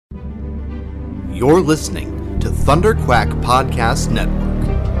You're listening to Thunderquack Podcast Network.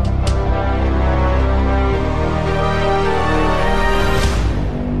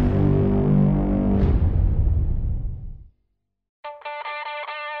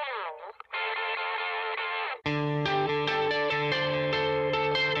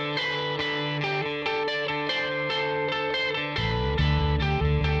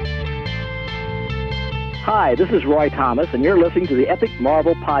 Hi, this is Roy Thomas, and you're listening to the Epic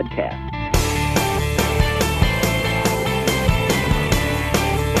Marvel Podcast.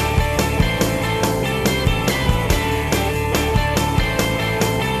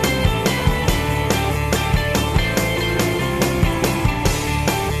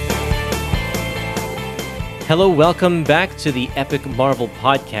 Hello, welcome back to the Epic Marvel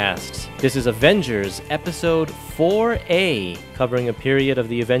Podcast. This is Avengers, episode 4A, covering a period of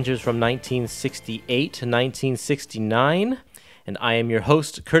the Avengers from 1968 to 1969. And I am your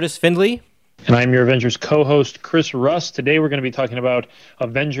host, Curtis Findley. And I'm your Avengers co-host, Chris Russ. Today we're going to be talking about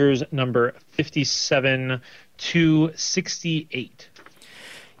Avengers number 57 to 68.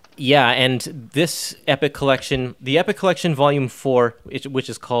 Yeah, and this Epic Collection, the Epic Collection Volume 4, which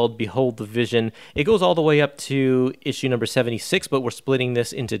is called Behold the Vision, it goes all the way up to issue number 76, but we're splitting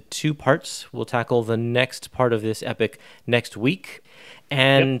this into two parts. We'll tackle the next part of this epic next week.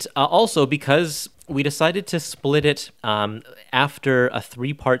 And also because we decided to split it after a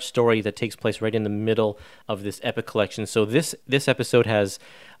three-part story that takes place right in the middle of this Epic Collection. So this episode has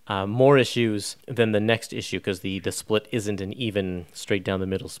more issues than the next issue because the split isn't an even straight down the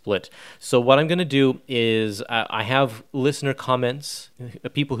middle split. So what I'm going to do is I have listener comments,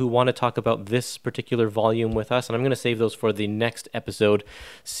 people who want to talk about this particular volume with us, and I'm going to save those for the next episode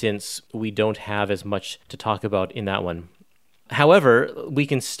since we don't have as much to talk about in that one. However, we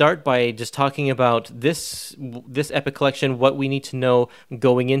can start by just talking about this epic collection, what we need to know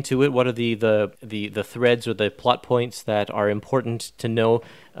going into it, what are the threads or the plot points that are important to know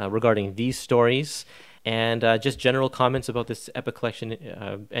regarding these stories, and just general comments about this epic collection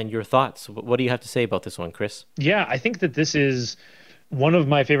and your thoughts. What do you have to say about this one, Chris? Yeah, I think that this is one of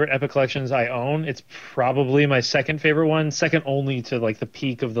my favorite epic collections I own. It's probably my second favorite one, second only to like the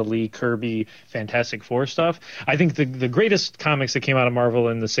peak of the Lee Kirby Fantastic Four stuff. I think the greatest comics that came out of Marvel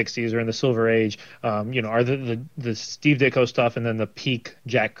in the 60s or in the Silver Age, are the Steve Ditko stuff and then the peak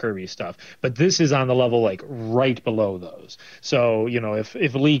Jack Kirby stuff. But this is on the level like right below those. So,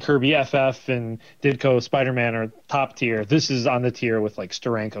 if Lee Kirby FF and Ditko Spider-Man are top tier, this is on the tier with like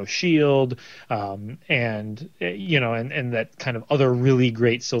Steranko Shield, and that kind of other really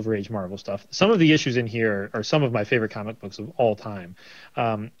great Silver Age Marvel stuff. Some of the issues in here are some of my favorite comic books of all time.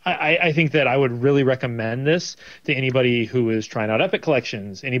 I think that I would really recommend this to anybody who is trying out epic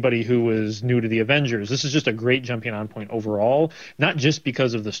collections, anybody who is new to the Avengers. This is just a great jumping on point overall, not just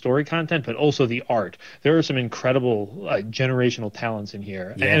because of the story content, but also the art. There are some incredible generational talents in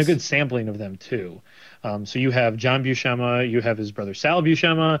here, yes, and a good sampling of them too. So you have John Buscema, you have his brother Sal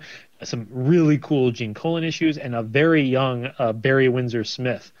Buscema, some really cool Gene Colan issues, and a very young Barry Windsor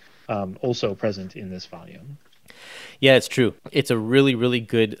Smith also present in this volume. Yeah, it's true. It's a really, really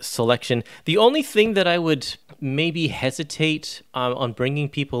good selection. The only thing that I would maybe hesitate on bringing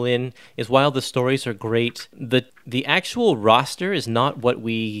people in is while the stories are great, the actual roster is not what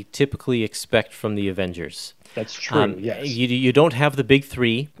we typically expect from the Avengers. That's true, yes. You don't have the big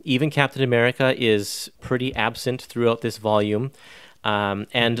three. Even Captain America is pretty absent throughout this volume.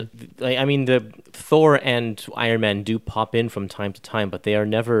 And the Thor and Iron Man do pop in from time to time, but they are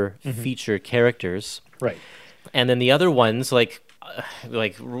never feature characters. Right. And then the other ones,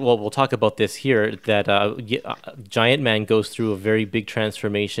 we'll talk about this here, that Giant Man goes through a very big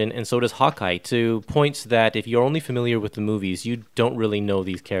transformation, and so does Hawkeye, to points that if you're only familiar with the movies, you don't really know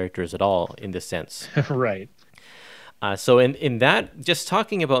these characters at all in this sense. Right. So in that, just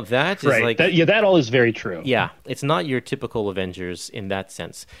talking about that is right. That all is very true. Yeah, it's not your typical Avengers in that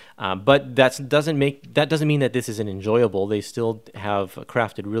sense. But that doesn't mean that this isn't enjoyable. They still have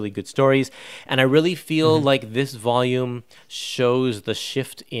crafted really good stories, and I really feel like this volume shows the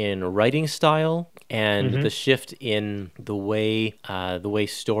shift in writing style and the shift in the way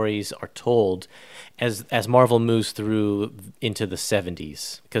stories are told as Marvel moves through into the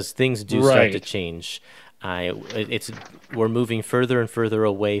 70s, because things do start to change. We're moving further and further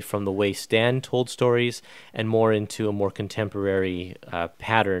away from the way Stan told stories and more into a more contemporary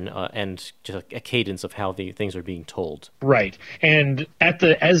pattern and just a cadence of how the things are being told. Right. And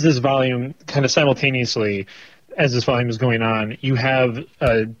as this volume kind of simultaneously, as this volume is going on, you have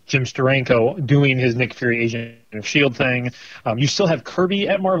Jim Steranko doing his Nick Fury Agent of Shield thing. You still have Kirby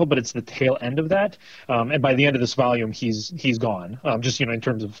at Marvel, but it's the tail end of that. And by the end of this volume, he's gone. Just in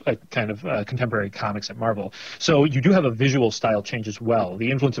terms of contemporary comics at Marvel. So you do have a visual style change as well.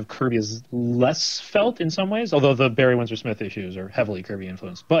 The influence of Kirby is less felt in some ways, although the Barry Windsor Smith issues are heavily Kirby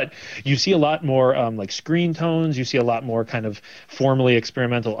influenced. But you see a lot more like screen tones. You see a lot more kind of formally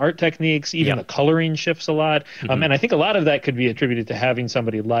experimental art techniques. Even the coloring shifts a lot. And I think a lot of that could be attributed to having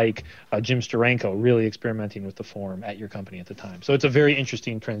somebody like Jim Steranko really experimenting with the form at your company at the time. So it's a very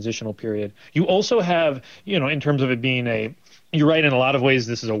interesting transitional period. You also have, in terms of it being you're right, in a lot of ways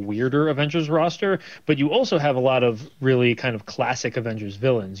this is a weirder Avengers roster, but you also have a lot of really kind of classic Avengers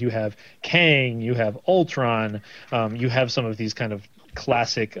villains. You have Kang, you have Ultron, you have some of these kind of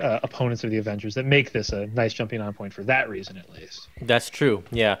classic opponents of the Avengers that make this a nice jumping on point for that reason, at least. That's true,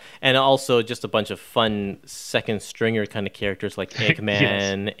 yeah. And also just a bunch of fun second stringer kind of characters like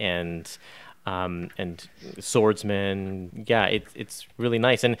Eggman and Swordsman. Yeah, it's really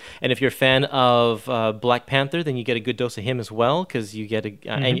nice. And if you're a fan of Black Panther, then you get a good dose of him as well, because you get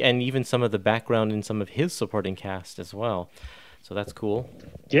and even some of the background in some of his supporting cast as well. So that's cool.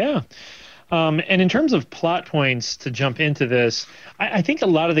 Yeah. And in terms of plot points, to jump into this, I think a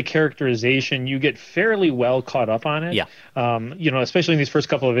lot of the characterization, you get fairly well caught up on it. Yeah. Especially in these first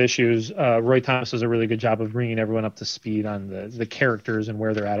couple of issues, Roy Thomas does a really good job of bringing everyone up to speed on the characters and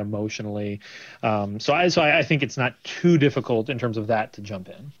where they're at emotionally. So I think it's not too difficult in terms of that to jump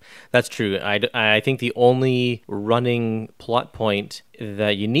in. That's true. I think the only running plot point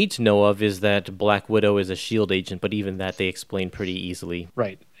that you need to know of is that Black Widow is a S.H.I.E.L.D. agent, but even that they explain pretty easily.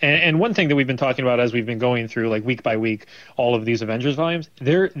 Right. And one thing that we've been talking about as we've been going through, like week by week, all of these Avengers volumes,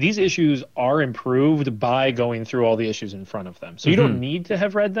 these issues are improved by going through all the issues in front of them. So you don't need to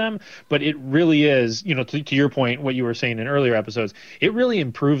have read them, but it really is, to your point, what you were saying in earlier episodes, it really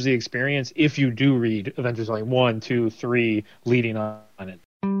improves the experience if you do read Avengers Volume 1, 2, 3, leading on it.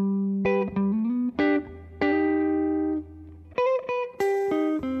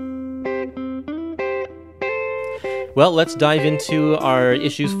 Well, let's dive into our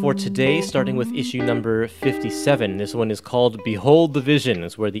issues for today, starting with issue number 57. This one is called Behold the Vision,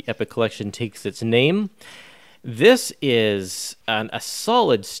 is where the Epic Collection takes its name. This is a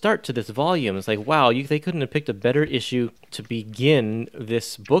solid start to this volume. It's like, wow, they couldn't have picked a better issue to begin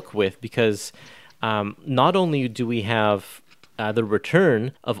this book with, because not only do we have the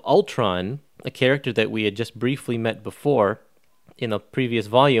return of Ultron, a character that we had just briefly met before in a previous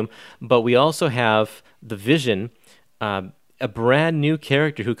volume, but we also have the Vision, a brand new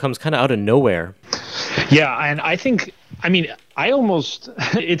character who comes kind of out of nowhere. Yeah, and I think,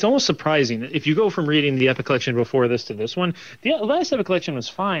 it's almost surprising. If you go from reading the Epic Collection before this to this one, the last Epic Collection was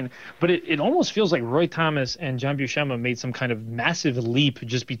fine, but it almost feels like Roy Thomas and John Buscema made some kind of massive leap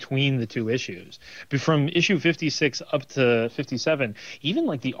just between the two issues. But from issue 56 up to 57, even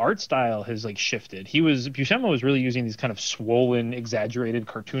like the art style has like shifted. Buscema was really using these kind of swollen, exaggerated,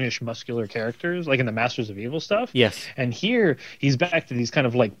 cartoonish, muscular characters, like in the Masters of Evil stuff. Yes. And here he's back to these kind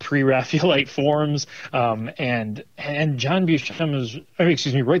of like pre-Raphaelite forms, and John Buscema's,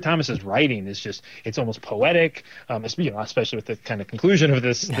 Roy Thomas's writing is just, it's almost poetic, especially with the kind of conclusion of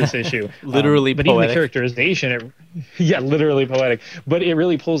this issue. Literally but poetic. Even the characterization, literally poetic. But it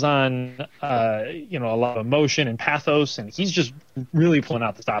really pulls on, a lot of emotion and pathos, and he's just really pulling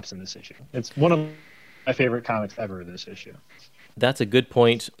out the stops in this issue. It's one of my favorite comics ever, this issue. That's a good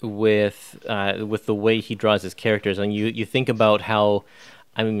point with the way he draws his characters. And you think about how,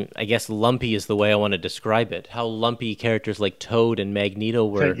 I guess lumpy is the way I want to describe it. How lumpy characters like Toad and Magneto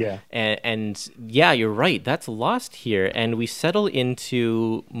were. Yeah. And you're right. That's lost here. And we settle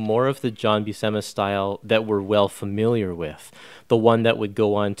into more of the John Buscema style that we're well familiar with. The one that would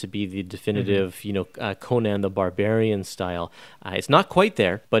go on to be the definitive, Conan the Barbarian style. It's not quite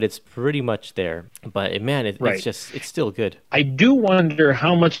there, but it's pretty much there. But man, it's still good. I do wonder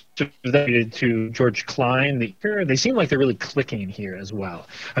how much of that related to George Klein. They seem like they're really clicking here as well.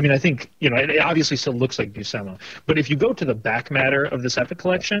 I think, it obviously still looks like Buscema, but if you go to the back matter of this Epic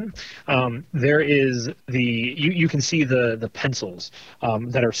Collection, there is you can see the pencils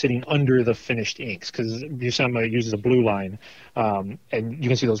that are sitting under the finished inks, because Buscema uses a blue line, and you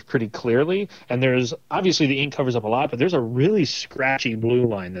can see those pretty clearly. And there's obviously the ink covers up a lot, but there's a really scratchy blue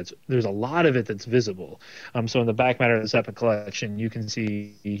line there's a lot of it that's visible. So in the back matter of this Epic Collection, you can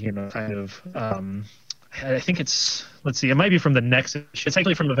see, I think it might be from the next issue. It's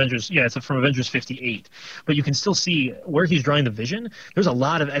actually from Avengers. Yeah, it's from Avengers 58. But you can still see where he's drawing the Vision. There's a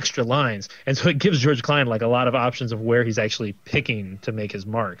lot of extra lines. And so it gives George Klein like a lot of options of where he's actually picking to make his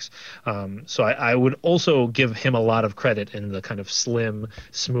marks. So I would also give him a lot of credit in the kind of slim,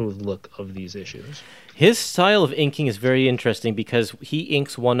 smooth look of these issues. His style of inking is very interesting because he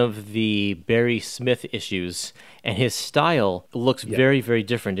inks one of the Barry Smith issues, and his style looks very, very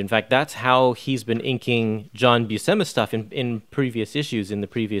different. In fact, that's how he's been inking John Buscema stuff in previous issues, in the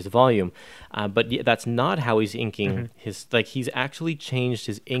previous volume. But that's not how he's inking his... Like, he's actually changed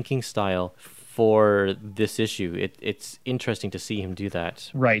his inking style for this issue. It's interesting to see him do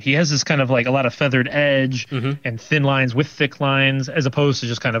that. Right. He has this kind of like a lot of feathered edge and thin lines with thick lines, as opposed to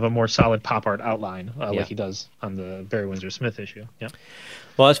just kind of a more solid pop art outline like he does on the Barry Windsor Smith issue. Yeah.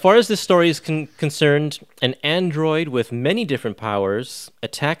 Well, as far as this story is concerned, an android with many different powers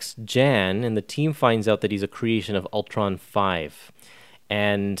attacks Jan, and the team finds out that he's a creation of Ultron 5.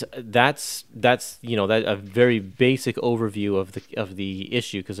 And that's a very basic overview of the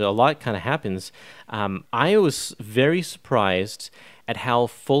issue, because a lot kind of happens. I was very surprised at how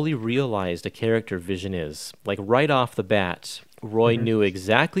fully realized a character Vision is. Like, right off the bat, Roy knew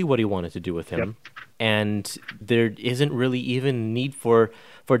exactly what he wanted to do with him, and there isn't really even need for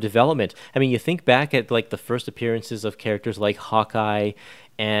development. I mean, you think back at like the first appearances of characters like Hawkeye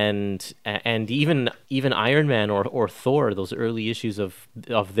and even Iron Man or Thor, those early issues of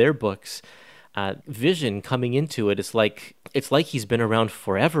their books. Vision coming into it, it's like he's been around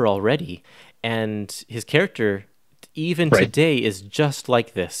forever already, and his character even today is just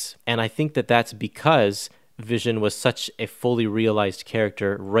like this. And I think that that's because Vision was such a fully realized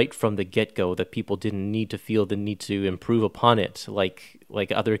character right from the get-go that people didn't need to feel the need to improve upon it like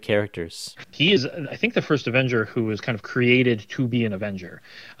other characters. He is, I think, the first Avenger who was kind of created to be an Avenger.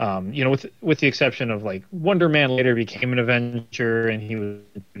 With the exception of like Wonder Man later became an Avenger, and he was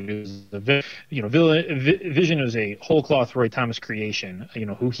Vision is a whole cloth Roy Thomas creation.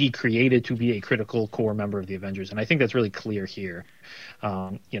 Who he created to be a critical core member of the Avengers, and I think that's really clear here.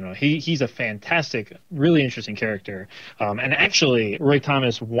 He's a fantastic, really interesting character. And actually, Roy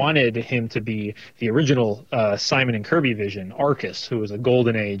Thomas wanted him to be the original Simon and Kirby Vision, Arcus, who was a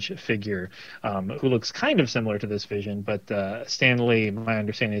Golden Age figure who looks kind of similar to this Vision, but Stan Lee, my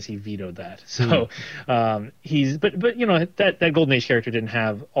understanding is he vetoed that. So that Golden Age character didn't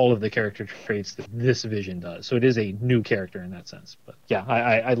have all of the character traits that this Vision does. So it is a new character in that sense. But yeah,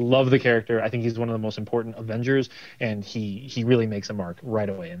 I love the character. I think he's one of the most important Avengers, and he really makes a mark right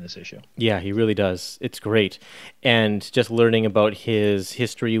away in this issue. Yeah, he really does. It's great. And just learning about his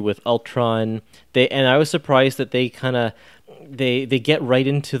history with Ultron, and I was surprised that they kind of they get right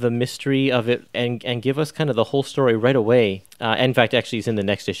into the mystery of it and give us kind of the whole story right away. In fact, actually, it's in the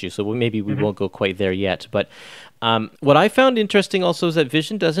next issue, so maybe we won't go quite there yet. But what I found interesting also is that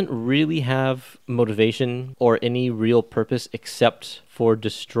Vision doesn't really have motivation or any real purpose except for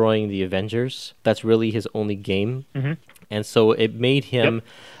destroying the Avengers. That's really his only game. And so it made him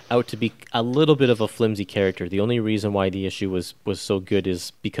out to be a little bit of a flimsy character. The only reason why the issue was so good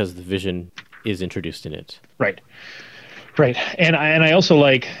is because the Vision is introduced in it. Right, and I also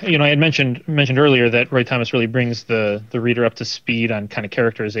like, I had mentioned earlier that Roy Thomas really brings the reader up to speed on kind of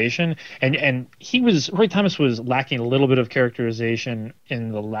characterization, and Roy Thomas was lacking a little bit of characterization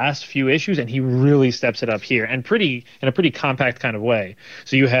in the last few issues, and he really steps it up here, and in a pretty compact kind of way.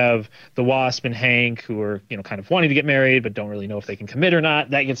 So you have the Wasp and Hank, who are kind of wanting to get married but don't really know if they can commit or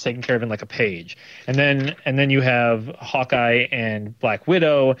not. That gets taken care of in like a page, and then you have Hawkeye and Black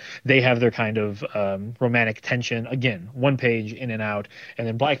Widow. They have their kind of romantic tension again. One page in and out, and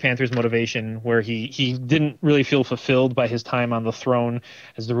then Black Panther's motivation, where he didn't really feel fulfilled by his time on the throne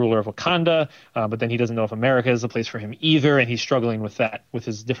as the ruler of Wakanda, but then he doesn't know if America is the place for him either, and he's struggling with that, with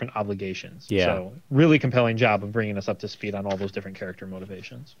his different obligations. So really compelling job of bringing us up to speed on all those different character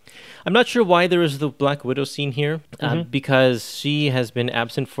motivations. I'm not sure why there is the Black Widow scene here, because she has been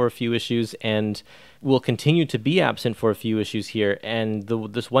absent for a few issues and will continue to be absent for a few issues here, and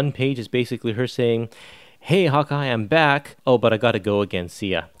this one page is basically her saying, "Hey, Hawkeye, I'm back. Oh, but I gotta go again. See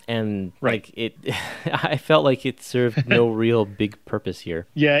ya." And I felt like it served no real big purpose here.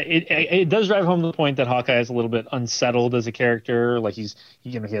 Yeah, it does drive home the point that Hawkeye is a little bit unsettled as a character. Like he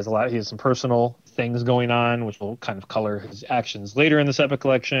has some personal things going on, which will kind of color his actions later in this epic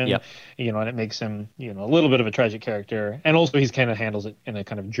collection. And it makes him a little bit of a tragic character. And also he's kind of handles it in a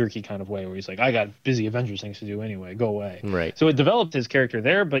kind of jerky kind of way, where he's like, "I got busy Avengers things to do anyway. Go away." Right. So it developed his character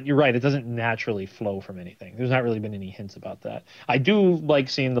there, but you're right, it doesn't naturally flow from anything. There's not really been any hints about that. I do like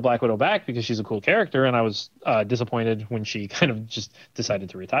seeing the Black Widow back because she's a cool character, and I was disappointed when she kind of just decided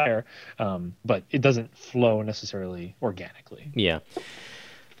to retire. But it doesn't flow necessarily organically. Yeah.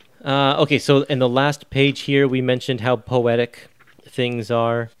 Okay, so in the last page here, we mentioned how poetic things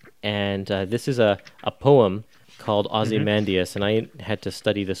are, and this is a poem called Ozymandias, and I had to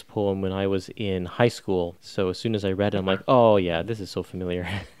study this poem when I was in high school. So as soon as I read it, I'm like, oh yeah, this is so familiar.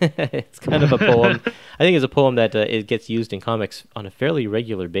 It's kind of a poem. I think it's a poem that it gets used in comics on a fairly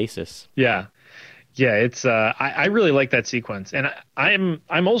regular basis. Yeah. Yeah, it's I really like that sequence, and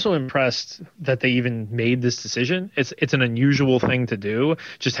I'm also impressed that they even made this decision. It's an unusual thing to do,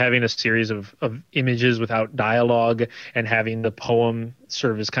 just having a series of images without dialogue and having the poem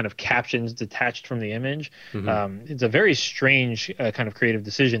serve as kind of captions detached from the image. It's a very strange kind of creative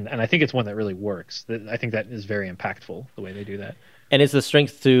decision, and I think it's one that really works. I think that is very impactful the way they do that. And it's the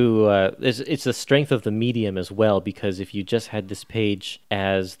strength it's the strength of the medium as well, because if you just had this page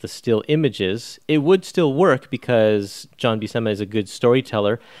as the still images, it would still work because John Buscema is a good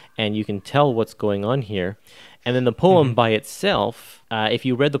storyteller and you can tell what's going on here. And then the poem by itself, if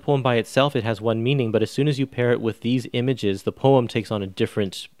you read the poem by itself, it has one meaning, but as soon as you pair it with these images, the poem takes on a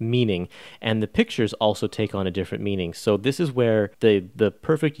different meaning, and the pictures also take on a different meaning. So this is where the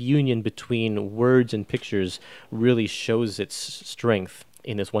perfect union between words and pictures really shows its strength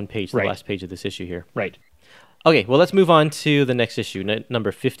in this one page, the last page of this issue here. Right. Okay, well, let's move on to the next issue,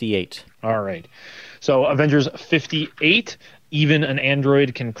 number 58. All right. So Avengers 58, Even an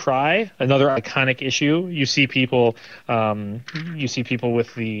Android Can Cry, another iconic issue. You see people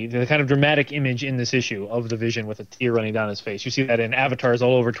with the kind of dramatic image in this issue of the Vision with a tear running down his face. You see that in avatars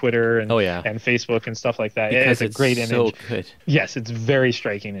all over Twitter and Facebook and stuff like that. Because it's a great image. So good. Yes, it's very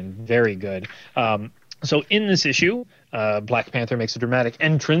striking and very good. So in this issue, Black Panther makes a dramatic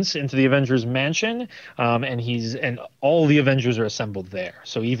entrance into the Avengers mansion, and all the Avengers are assembled there.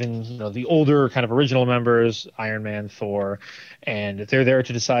 So even the older kind of original members, Iron Man, Thor, and they're there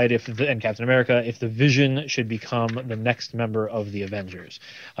to decide and Captain America, if the Vision should become the next member of the Avengers.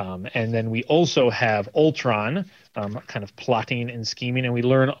 And then we also have Ultron kind of plotting and scheming, and we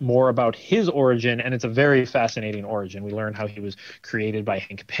learn more about his origin, and it's a very fascinating origin. We learn how he was created by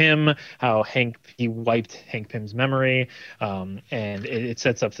Hank Pym, how he wiped Hank Pym's memory, and it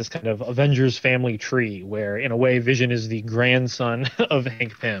sets up this kind of Avengers family tree where, in a way, Vision is the grandson of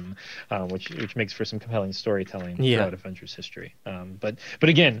Hank Pym, which makes for some compelling storytelling throughout Avengers history. But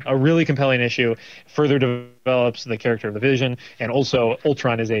again, a really compelling issue, further develops the character of the Vision, and also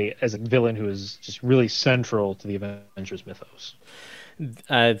Ultron as a villain who is just really central to the Avengers mythos.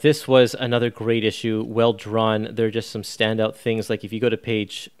 This was another great issue, well drawn. There are just some standout things, like if you go to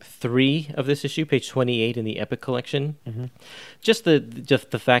page 3 of this issue, page 28 in the Epic Collection, just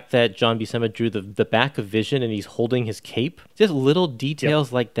the fact that John Buscema drew the back of Vision and he's holding his cape, just little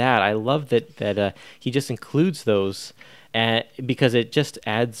details like that. I love that he just includes those. Because it just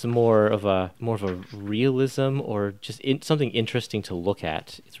adds more of a realism, or just something interesting to look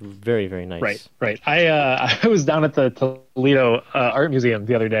at. It's very, very nice. Right. I was down at the Toledo Art Museum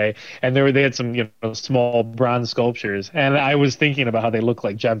the other day, and they had some small bronze sculptures, and I was thinking about how they look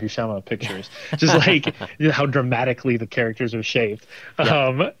like John Buscema pictures, just like how dramatically the characters are shaped.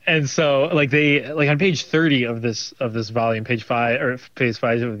 And so like on page 30 of this volume, page 5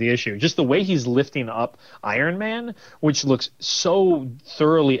 of the issue, just the way he's lifting up Iron Man, which looks so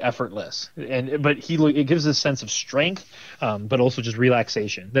thoroughly effortless, but it gives a sense of strength, but also just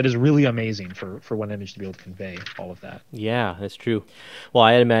relaxation that is really amazing for one image to be able to convey all of that. Yeah, that's true. Well,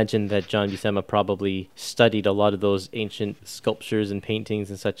 I imagine that John Buscema probably studied a lot of those ancient sculptures and paintings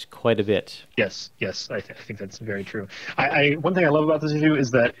and such quite a bit. Yes, I think that's very true. One thing I love about this issue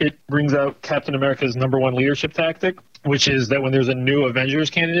is that it brings out Captain America's #1 leadership tactic, which is that when there's a new Avengers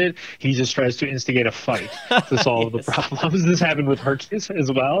candidate, he just tries to instigate a fight to solve the problems. This happened with Hercules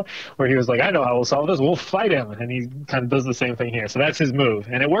as well, where he was like, I know how we'll solve this, we'll fight him. And he kind of does the same thing here. So that's his move.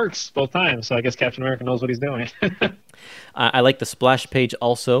 And it works both times. So I guess Captain America knows what he's doing. I like the splash page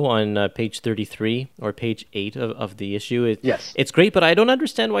also on page 33 or page 8 of the issue. It's great, but I don't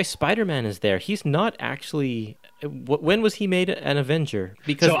understand why Spider-Man is there. He's not actually... When was he made an Avenger?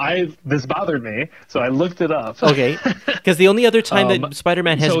 Because this bothered me, so I looked it up. Okay, because the only other time that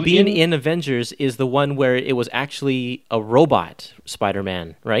Spider-Man has been in Avengers is the one where it was actually a robot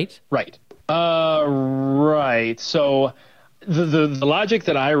Spider-Man, right? Right. Right. So the logic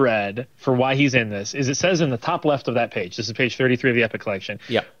that I read for why he's in this is it says in the top left of that page, this is page 33 of the Epic Collection,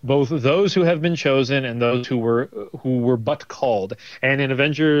 both those who have been chosen and those who were but called. And in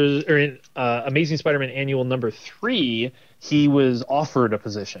Avengers, or in Amazing Spider-Man Annual number 3, he was offered a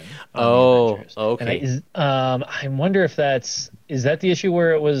position. Okay. And I wonder if is that the issue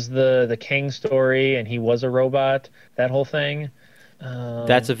where it was the Kang story and he was a robot, that whole thing?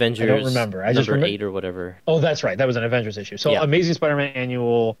 That's Avengers. I don't remember. I just number 8 or whatever. Oh, that's right. That was an Avengers issue. So Yeah. Amazing Spider-Man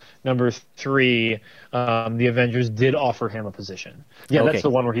Annual number 3, the Avengers did offer him a position. Yeah, Okay. that's the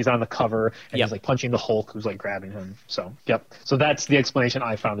one where he's on the cover and Yep. he's like punching the Hulk who's like grabbing him. So, yep. So that's the explanation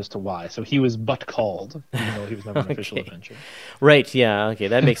I found as to why. So he was but called, even though he was never an official Okay. Avenger. Right, yeah, okay,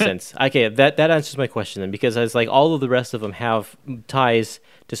 that makes sense. Okay, that answers my question then, because I was like, all of the rest of them have ties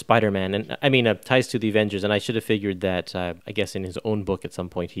to Spider-Man, and I mean, ties to the Avengers, and I should have figured that, I guess in his own book at some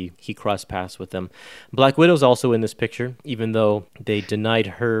point, he crossed paths with them. Black Widow's also in this picture, even though they denied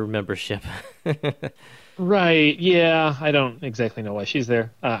her membership. Right. Yeah. I don't exactly know why she's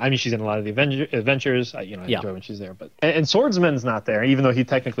there. I mean, she's in a lot of the Adventures. I Yeah. enjoy when she's there. But and Swordsman's not there, even though he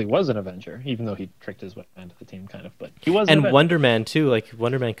technically was an Avenger, even though he tricked his way into the team, kind of. But he was. And Wonder Man, too. Like,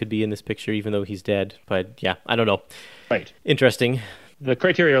 Wonder Man could be in this picture, even though he's dead. But, yeah, I don't know. Right. Interesting. The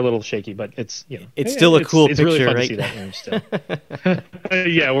criteria are a little shaky, but it's It's still a cool it's really picture, fun right? to see that image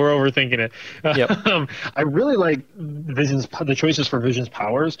still. Yeah, we're overthinking it. Yep. I really like the choices for Vision's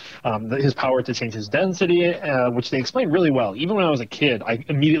powers. His power to change his density, which they explain really well. Even when I was a kid, I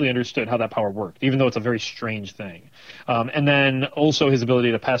immediately understood how that power worked, even though it's a very strange thing. And then also his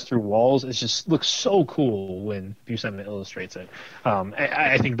ability to pass through walls looks so cool when Buscema illustrates it.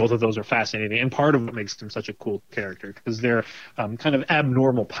 I think both of those are fascinating, and part of what makes him such a cool character, because they're kind of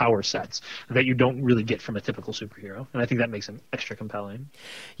abnormal power sets that you don't really get from a typical superhero, and I think that makes him extra compelling.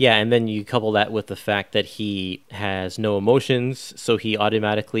 Yeah, and then you couple that with the fact that he has no emotions, so he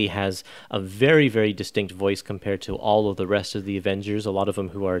automatically has a very, very distinct voice compared to all of the rest of the Avengers, a lot of them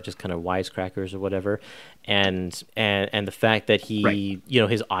who are just kind of wisecrackers or whatever. And the fact that he, Right.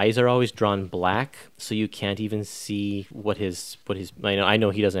 His eyes are always drawn black, so you can't even see what his I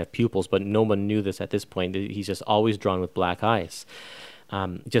know he doesn't have pupils, but no one knew this at this point. He's just always drawn with black eyes.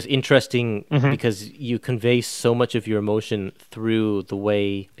 Just interesting because you convey so much of your emotion through the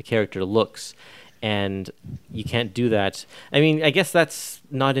way the character looks, and you can't do that. I mean, I guess that's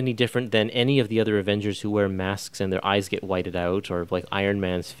not any different than any of the other Avengers who wear masks and their eyes get whited out, or like Iron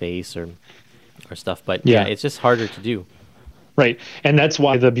Man's face or stuff. But yeah, it's just harder to do. Right, and that's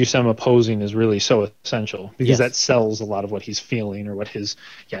why the Buscema posing is really so essential, because Yes. that sells a lot of what he's feeling or what his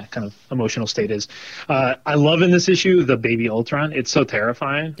kind of emotional state is. I love in this issue the baby Ultron. It's so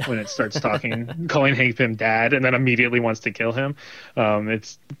terrifying when it starts talking, calling Hank Pym dad, and then immediately wants to kill him.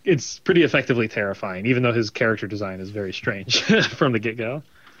 It's pretty effectively terrifying, even though his character design is very strange from the get-go.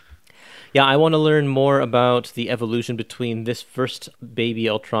 Yeah, I want to learn more about the evolution between this first baby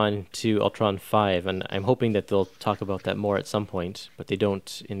Ultron to Ultron 5, and I'm hoping that they'll talk about that more at some point, but they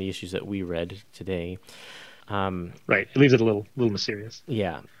don't in the issues that we read today. Right, it leaves it a little mysterious.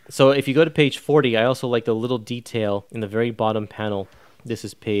 Yeah. So if you go to page 40, I also like the little detail in the very bottom panel. This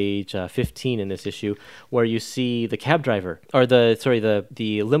is page 15 in this issue, where you see the cab driver, or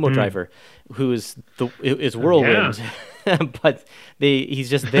the limo driver, who is Whirlwind. But he's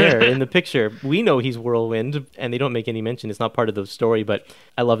just there in the picture. We know he's Whirlwind, and they don't make any mention. It's not part of the story, but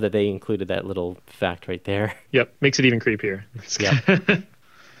I love that they included that little fact right there. Yep, makes it even creepier. Yeah.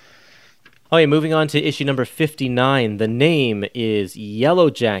 Oh yeah, moving on to issue number 59. The name is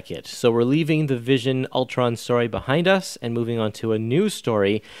Yellowjacket. So we're leaving the Vision Ultron story behind us and moving on to a new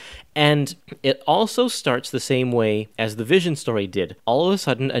story. And it also starts the same way as the Vision story did. All of a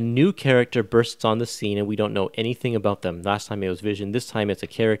sudden, a new character bursts on the scene and we don't know anything about them. Last time it was Vision. This time it's a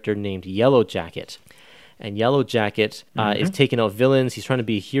character named Yellowjacket. And Yellowjacket is taking out villains. He's trying to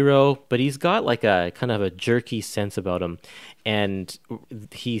be a hero, but he's got like a kind of a jerky sense about him. And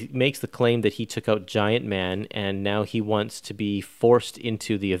he makes the claim that he took out Giant Man, and now he wants to be forced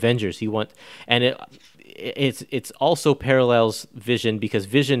into the Avengers. It's also parallels Vision, because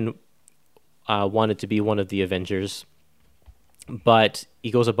Vision wanted to be one of the Avengers, but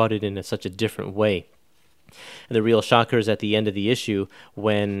he goes about it in such a different way. And the real shocker is at the end of the issue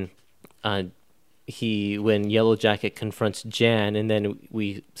when Yellowjacket confronts Jan, and then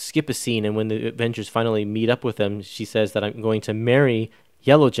we skip a scene, and when the Avengers finally meet up with them, she says that I'm going to marry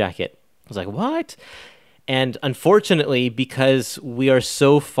Yellowjacket. I was like, what? And unfortunately, because we are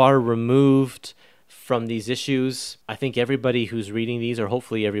so far removed from these issues, I think everybody who's reading these, or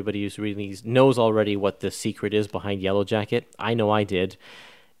hopefully everybody who's reading these, knows already what the secret is behind Yellowjacket. I know I did.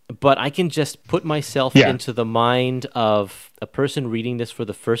 But I can just put myself into the mind of a person reading this for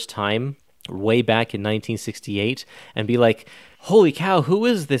the first time way back in 1968 and be like, holy cow, who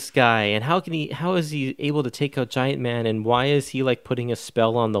is this guy, and how is he able to take out Giant Man, and why is he like putting a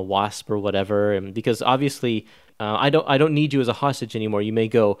spell on the Wasp or whatever? And because obviously I don't need you as a hostage anymore, you may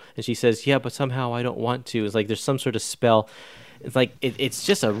go. And she says, yeah, but somehow I don't want to. It's like there's some sort of spell. It's like it's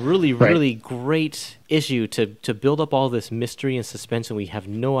just a really, really great issue to build up all this mystery and suspense, and we have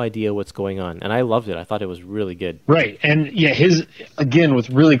no idea what's going on. And I loved it. I thought it was really good. Right. And yeah, his, again, with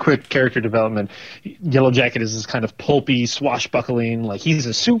really quick character development, Yellowjacket is this kind of pulpy, swashbuckling, like he's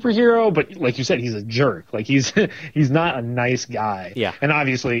a superhero, but like you said, he's a jerk. Like he's not a nice guy. Yeah. And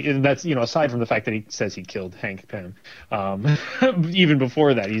obviously, and that's, aside from the fact that he says he killed Hank Pym, even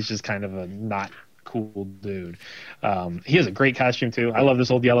before that, he's just kind of a not cool dude. He has a great costume too. I love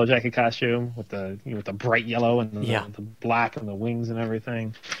this old Yellowjacket costume with the with the bright yellow and the black and the wings and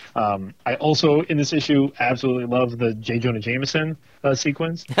everything. I also in this issue absolutely love the J. Jonah Jameson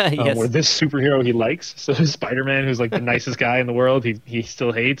sequence yes. where this superhero he likes. So Spider-Man, who's like the nicest guy in the world, he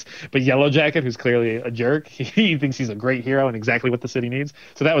still hates. But Yellowjacket, who's clearly a jerk, he thinks he's a great hero and exactly what the city needs.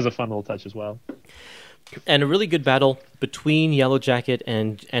 So that was a fun little touch as well. And a really good battle between Yellowjacket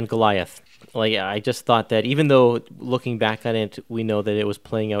and Goliath. Like, I just thought that even though looking back at it, we know that it was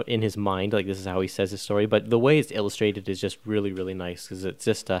playing out in his mind, like this is how he says his story, but the way it's illustrated is just really, really nice because it's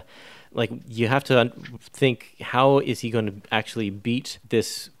just like you have to think, how is he going to actually beat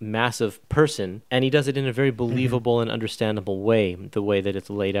this massive person? And he does it in a very believable and understandable way, the way that it's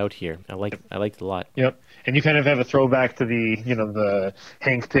laid out here. I liked it a lot. Yep. And you kind of have a throwback to the, the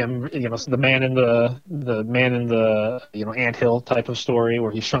Hank Pym, the man in the anthill type of story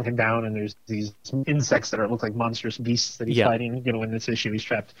where he's shrunken down and there's these insects that look like monstrous beasts that he's fighting. In this issue he's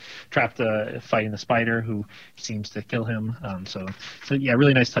trapped fighting the spider who seems to kill him. So yeah,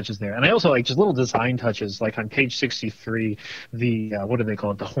 really nice touches there. And I also like just little design touches, like on page 63, the what do they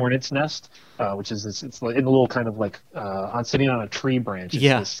call it? The hornet's nest, which is this. It's in a little kind of like sitting on a tree branch. It's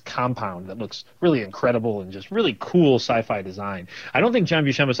this compound that looks really incredible and just really cool sci-fi design. I don't think John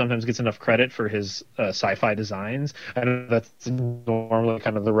Buscema sometimes gets enough credit for his sci-fi designs. I know that's normally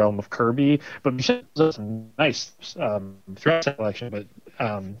kind of the realm of Kirby, but Buscema does some nice throughout the collection.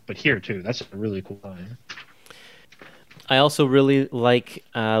 But here too, that's a really cool design. I also really like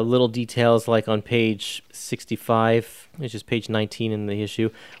little details like on page 65, which is page 19 in the issue,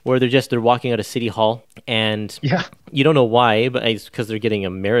 where they're walking out of City Hall, and you don't know why, but it's because they're getting a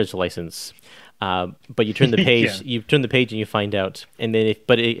marriage license. But you turn the page, you turn the page, and you find out, and then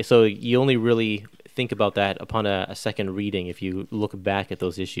so you only really think about that upon a second reading. If you look back at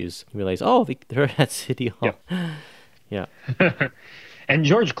those issues, you realize, they're at City Hall. Yeah. And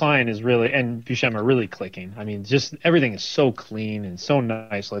George Klein and Buscema are really clicking. I mean, just everything is so clean and so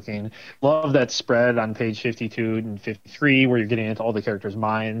nice looking. Love that spread on page 52 and 53 where you're getting into all the characters'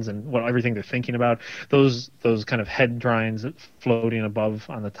 minds and everything they're thinking about. Those kind of head drawings floating above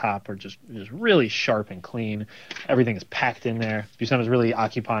on the top are just really sharp and clean. Everything is packed in there. Buscema is really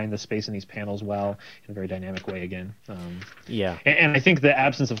occupying the space in these panels well in a very dynamic way again. And I think the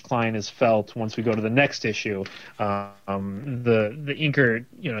absence of Klein is felt once we go to the next issue. The inker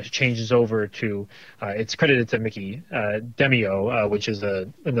changes over to it's credited to Mickey Demio, which is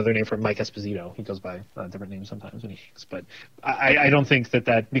another name for Mike Esposito. He goes by different names sometimes when he inks, but I don't think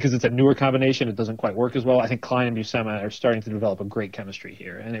that because it's a newer combination, it doesn't quite work as well. I think Klein and Buscema are starting to develop a great chemistry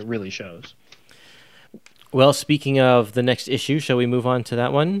here, and it really shows. Well, speaking of the next issue, shall we move on to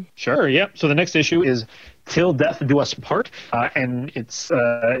that one? Sure, yep. So the next issue is Till Death Do Us Part, and it's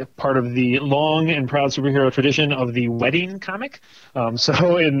part of the long and proud superhero tradition of the wedding comic. So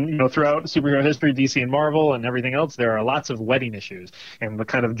throughout superhero history, DC and Marvel and everything else, there are lots of wedding issues. And the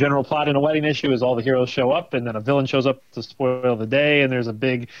kind of general plot in a wedding issue is all the heroes show up, and then a villain shows up to spoil the day, and there's a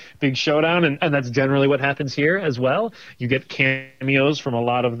big showdown, and that's generally what happens here as well. You get cameos from a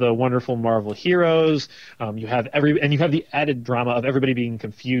lot of the wonderful Marvel heroes. You have the added drama of everybody being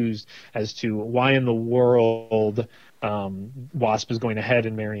confused as to why in the world Wasp is going ahead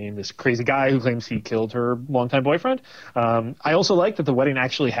and marrying this crazy guy who claims he killed her longtime boyfriend. I also like that the wedding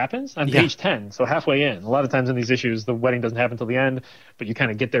actually happens on page 10, so halfway in. A lot of times in these issues, the wedding doesn't happen till the end, but you kind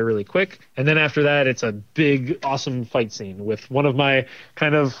of get there really quick. And then after that, it's a big, awesome fight scene with one of my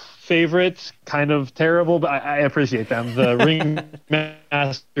kind of favorite, kind of terrible, but I appreciate them. The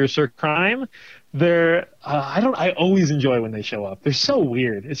Ringmaster Sir Crime. I always enjoy when they show up. They're so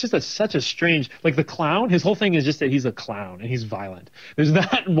weird. It's just such a strange, like the clown, his whole thing is just that he's a clown and he's violent. There's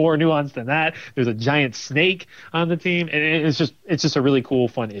not more nuance than that. There's a giant snake on the team, and it's just a really cool,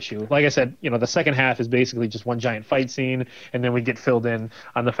 fun issue. Like I said, the second half is basically just one giant fight scene, and then we get filled in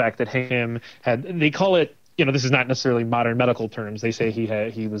on the fact that they call it, this is not necessarily modern medical terms. They say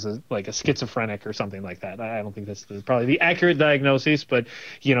he was a schizophrenic or something like that. I don't think that's probably the accurate diagnosis, but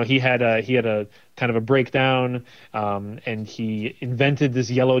he had a kind of a breakdown, and he invented this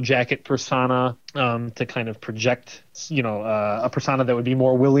Yellowjacket persona to kind of project, a persona that would be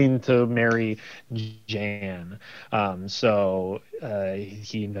more willing to marry Jan. He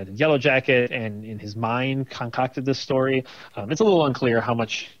invented Yellowjacket, and in his mind concocted this story. It's a little unclear how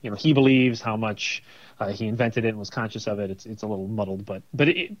much he believes, how much he invented it and was conscious of it. It's a little muddled, but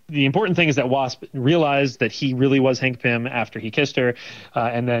the important thing is that Wasp realized that he really was Hank Pym after he kissed her,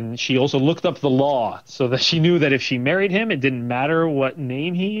 and then she also looked up the law so that she knew that if she married him, it didn't matter what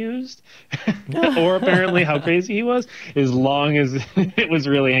name he used, or apparently how crazy he was, as long as it was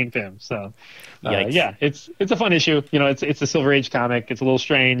really Hank Pym. So. Yeah, it's a fun issue. It's a Silver Age comic. It's a little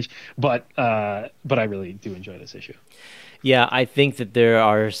strange, but I really do enjoy this issue. Yeah, I think that there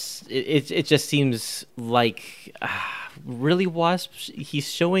are. It just seems like really Wasp. He's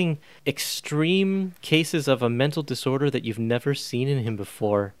showing extreme cases of a mental disorder that you've never seen in him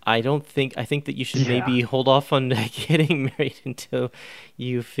before. I think that you should maybe hold off on getting married until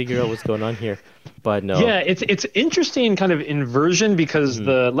you figure out what's going on here. But no. Yeah, it's interesting kind of inversion, because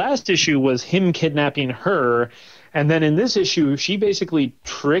the last issue was him kidnapping her. And then in this issue, she basically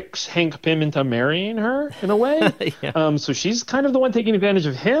tricks Hank Pym into marrying her in a way. Yeah. So she's kind of the one taking advantage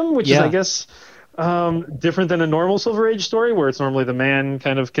of him, which is, I guess, different than a normal Silver Age story where it's normally the man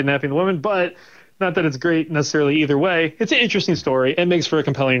kind of kidnapping the woman. But not that it's great necessarily either way. It's an interesting story. It makes for a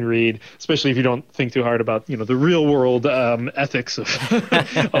compelling read, especially if you don't think too hard about the real world ethics of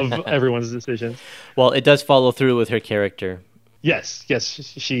of everyone's decisions. Well, it does follow through with her character. Yes.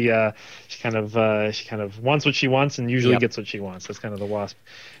 She kind of wants what she wants and usually gets what she wants. That's kind of the Wasp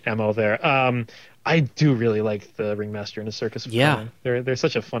MO there. I do really like the Ringmaster and the Circus of Colan. They're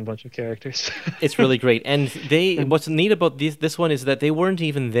such a fun bunch of characters. It's really great. And what's neat about this one is that they weren't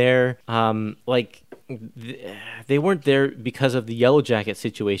even there they weren't there because of the Yellowjacket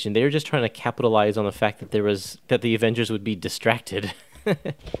situation. They were just trying to capitalize on the fact that the Avengers would be distracted.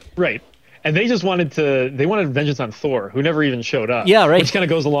 Right. And they just wanted vengeance on Thor, who never even showed up. Yeah, right. Which kind of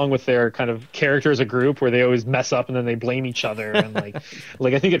goes along with their kind of character as a group, where they always mess up and then they blame each other. And like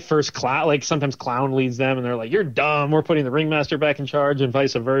I think at first, sometimes Clown leads them, and they're like, "You're dumb. We're putting the Ringmaster back in charge," and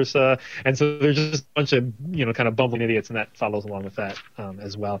vice versa. And so they're just a bunch of kind of bumbling idiots, and that follows along with that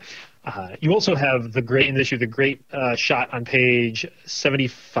as well. You also have the great shot on page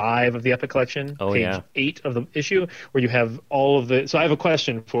 75 of the Epic Collection, page 8 of the issue, where you have all of the. So I have a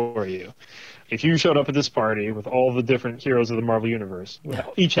question for you. If you showed up at this party with all the different heroes of the Marvel Universe,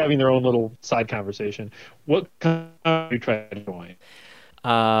 each having their own little side conversation, what kind would you try to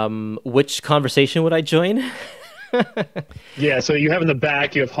join? Which conversation would I join? Yeah, so you have in the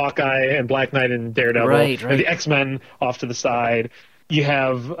back, you have Hawkeye and Black Knight and Daredevil, right. And the X-Men off to the side. You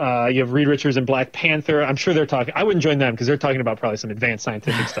have Reed Richards and Black Panther. I'm sure they're talking. I wouldn't join them because they're talking about probably some advanced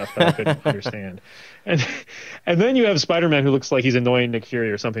scientific stuff that I couldn't understand. And then you have Spider-Man, who looks like he's annoying Nick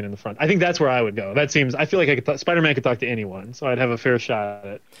Fury or something in the front. I think that's where I would go. I feel like Spider-Man could talk to anyone, so I'd have a fair shot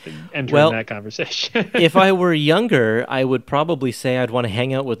at entering that conversation. If I were younger, I would probably say I'd want to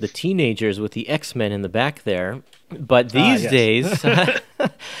hang out with the teenagers with the X-Men in the back there. But these days,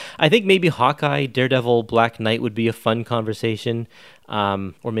 I think maybe Hawkeye, Daredevil, Black Knight would be a fun conversation,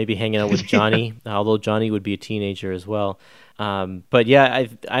 or maybe hanging out with Johnny, although Johnny would be a teenager as well. But yeah,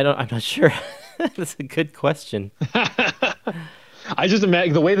 I'm not sure. That's a good question. I just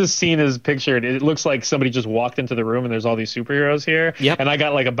imagine the way this scene is pictured, it looks like somebody just walked into the room and there's all these superheroes here. Yep. And I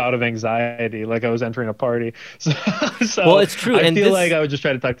got like a bout of anxiety, like I was entering a party. So well, it's true. I feel like I would just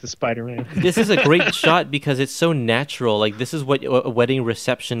try to talk to Spider-Man. This is a great shot because it's so natural. Like, this is what a wedding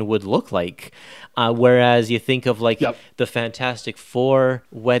reception would look like. Whereas you think of the Fantastic Four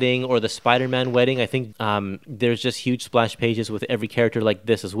wedding or the Spider-Man wedding, I think there's just huge splash pages with every character like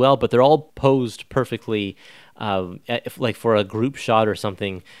this as well, but they're all posed perfectly like for a group shot or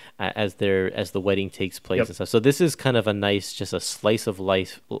something as the wedding takes place and stuff. So this is kind of a nice, just a slice of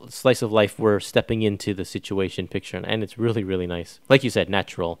life. We're stepping into the situation picture, and it's really, really nice. Like you said,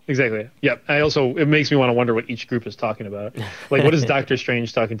 natural. Exactly. Yep. It makes me want to wonder what each group is talking about. Like, what is Doctor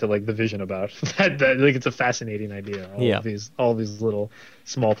Strange talking to the Vision about? that it's a fascinating idea. All these little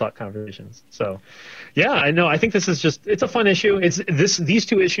small talk conversations. So, yeah, I know. I think this is it's a fun issue. These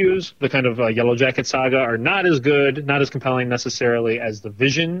two issues, the kind of Yellowjacket saga, are not as good, not as compelling necessarily as the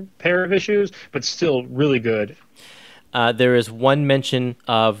Vision pair of issues, but still really good. There is one mention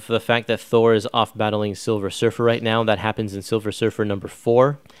of the fact that Thor is off battling Silver Surfer right now. That happens in Silver Surfer number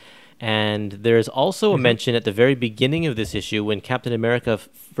 4. And there's also a mention at the very beginning of this issue when Captain America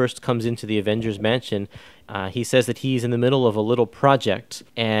first comes into the Avengers mansion. He says that he's in the middle of a little project,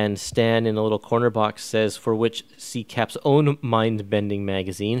 and Stan in a little corner box says, for which see Cap's own mind-bending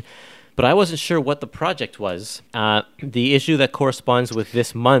magazine. But I wasn't sure what the project was. The issue that corresponds with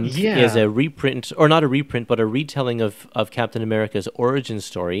this month is a reprint, or not a reprint, but a retelling of Captain America's origin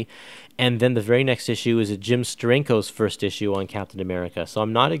story. And then the very next issue is a Jim Steranko's first issue on Captain America. So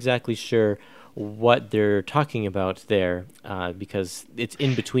I'm not exactly sure what they're talking about there, because it's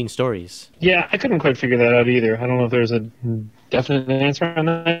in between stories. Yeah, I couldn't quite figure that out either. I don't know if there's a definite answer on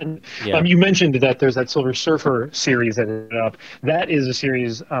that. Yeah. You mentioned that there's that Silver Surfer series that ended up. That is a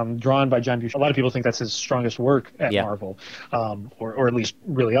series drawn by John Buscema. A lot of people think that's his strongest work at Marvel, or at least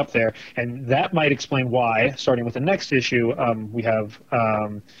really up there. And that might explain why, starting with the next issue, we have,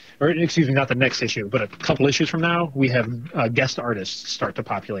 or excuse me, not the next issue, but a couple issues from now, we have guest artists start to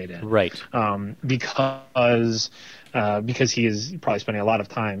populate in. Right. Because he is probably spending a lot of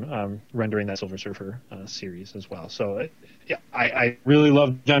time rendering that Silver Surfer series as well. So, I really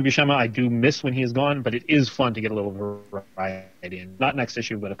love John Buscema. I do miss when he is gone, but it is fun to get a little variety in. Not next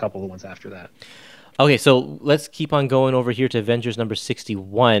issue, but a couple of the ones after that. Okay, so let's keep on going over here to Avengers number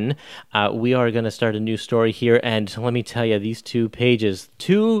 61. We are going to start a new story here, and let me tell you, these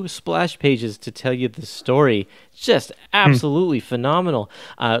two splash pages to tell you the story, just absolutely phenomenal.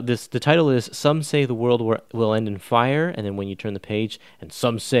 The title is Some Say the World Will End in Fire, and then when you turn the page, and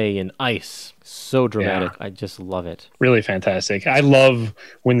some say in ice. So dramatic. I just love it. Really fantastic. I love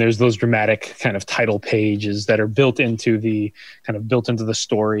when there's those dramatic kind of title pages that are built into the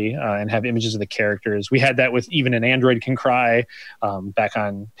story and have images of the characters. We had that with Even an Android Can Cry back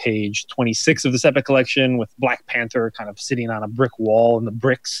on page 26 of this epic collection, with Black Panther kind of sitting on a brick wall and the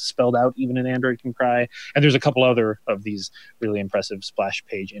bricks spelled out Even an Android Can Cry. And there's a couple other of these really impressive splash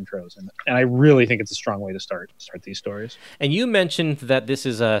page intros. And I really think it's a strong way to start these stories. And you mentioned that this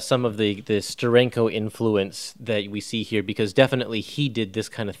is some of the Steranko influence that we see here, because definitely he did this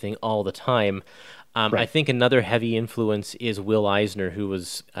kind of thing all the time. Right. I think another heavy influence is Will Eisner, who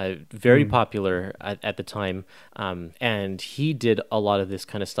was very popular at the time, and he did a lot of this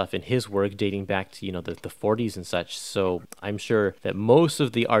kind of stuff in his work dating back to the 40s and such. So I'm sure that most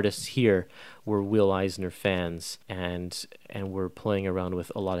of the artists here were Will Eisner fans, and were playing around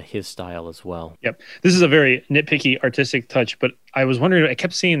with a lot of his style as well. Yep. This is a very nitpicky artistic touch, but I was wondering, I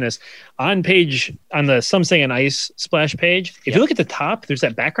kept seeing this on the Some Say an Ice splash page. If you look at the top, there's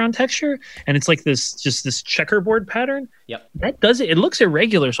that background texture, and it's like this checkerboard pattern. Yep. That does it. It looks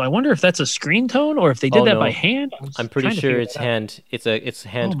irregular, so I wonder if that's a screen tone or if they did that by hand. I'm pretty sure it's hand. It's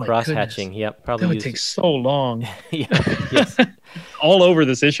hand cross hatching. Yep. Probably. That would take so long. Yes. All over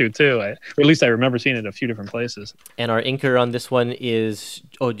this issue too, or at least I remember seeing it in a few different places. And our inker on this one is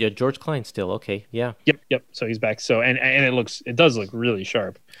George Klein still. Okay, yeah. Yep. So he's back. So and it does look really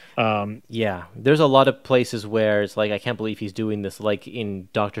sharp. Yeah, there's a lot of places where it's like, I can't believe he's doing this. Like in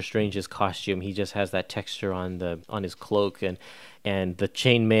Doctor Strange's costume, he just has that texture on his cloak, and the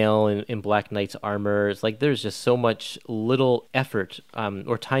chainmail in Black Knight's armor. It's like there's just so much little effort,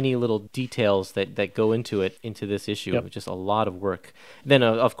 or tiny little details that go into this issue. Yep. Just a lot of work. Then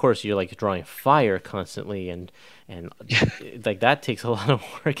of course you're like drawing fire constantly, and like that takes a lot of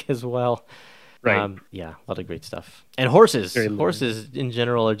work as well. Right. Yeah, a lot of great stuff. And horses. Horses in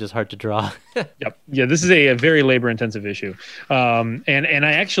general are just hard to draw. Yep. Yeah, this is a very labor-intensive issue. And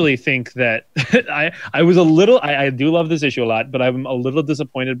I actually think that I was a little... I do love this issue a lot, but I'm a little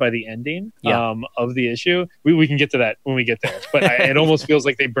disappointed by the ending of the issue. We can get to that when we get there. But it almost feels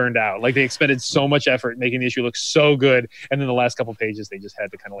like they burned out. Like they expended so much effort making the issue look so good, and then the last couple pages, they just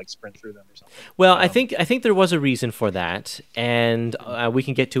had to kind of like sprint through them or something. Well, I think there was a reason for that, and we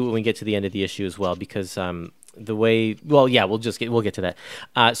can get to it when we get to the end of the issue as well, because we'll get to that.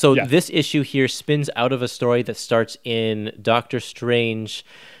 This issue here spins out of a story that starts in Doctor Strange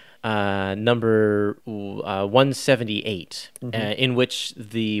number 178, in which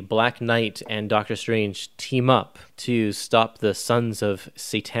the Black Knight and Doctor Strange team up to stop the Sons of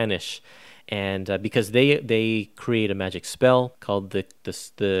Satanish. And because they create a magic spell called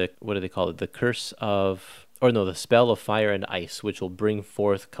the what do they call it? The curse of... the spell of fire and ice, which will bring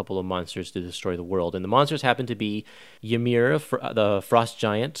forth a couple of monsters to destroy the world. And the monsters happen to be Ymir, the frost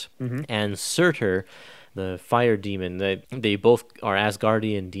giant, and Surtur, the fire demon. They both are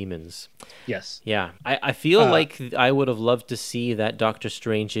Asgardian demons. Yes. Yeah. I feel like I would have loved to see that Doctor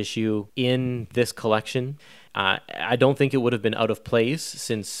Strange issue in this collection. I don't think it would have been out of place,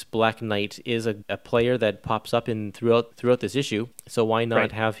 since Black Knight is a player that pops up throughout this issue. So why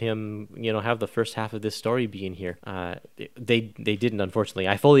not have him, have the first half of this story be in here? They didn't, unfortunately.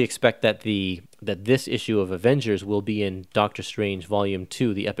 I fully expect that the that this issue of Avengers will be in Doctor Strange Volume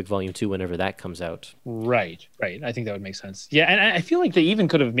 2, the Epic Volume 2, whenever that comes out. Right. I think that would make sense. Yeah, and I feel like they even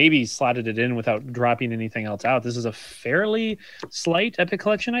could have maybe slotted it in without dropping anything else out. This is a fairly slight Epic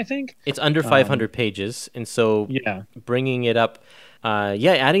collection, I think. It's under 500 pages, and so yeah, bringing it up,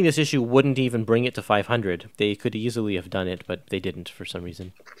 adding this issue wouldn't even bring it to 500. They could easily have done it, but they didn't for some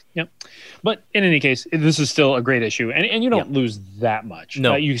reason. Yep. But in any case, this is still a great issue, and you don't lose that much.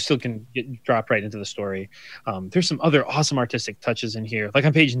 No. You still can drop right into the story. There's some other awesome artistic touches in here. Like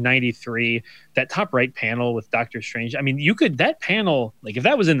on page 93, that top right panel with Doctor Strange. I mean, that panel, like if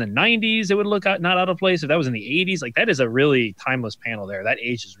that was in the 90s, it would look not out of place. If that was in the 80s, like that is a really timeless panel there. That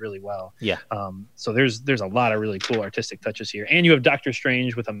ages really well. Yeah. So there's a lot of really cool artistic touches here. And you have Doctor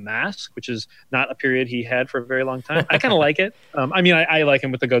Strange with a mask, which is not a period he had for a very long time. I kind of like it. I like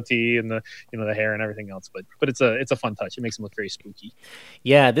him with the goatee and the hair and everything else, but it's a fun touch. It makes him look very spooky.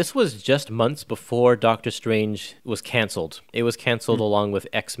 Yeah, this was just months before Doctor Strange was canceled. It was canceled along with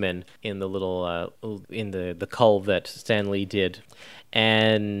X-Men in the little in the cull that Stan Lee did.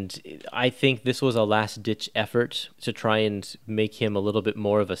 And I think this was a last-ditch effort to try and make him a little bit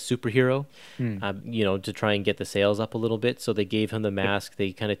more of a superhero, to try and get the sales up a little bit. So they gave him the mask.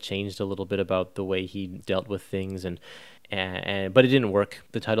 They kind of changed a little bit about the way he dealt with things, but it didn't work.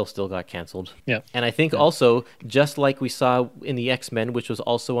 The title still got canceled. Yeah. And I think also, just like we saw in the X-Men, which was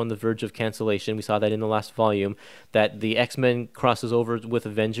also on the verge of cancellation, we saw that in the last volume, that the X-Men crosses over with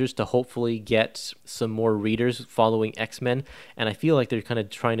Avengers to hopefully get some more readers following X-Men. And I feel like they're kind of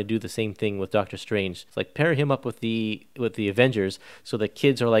trying to do the same thing with Doctor Strange. It's like pair him up with the Avengers, so the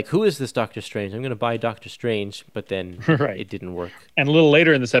kids are like, who is this Doctor Strange? I'm going to buy Doctor Strange, but then it didn't work. And a little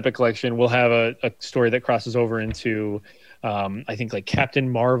later in this Epic collection, we'll have a story that crosses over into I think like Captain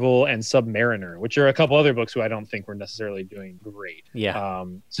Marvel and Submariner, which are a couple other books who I don't think were necessarily doing great. Yeah.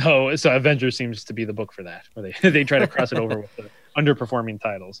 So Avengers seems to be the book for that, where they try to cross it over with the underperforming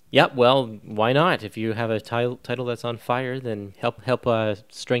titles. Yeah, well, why not? If you have a title that's on fire, then help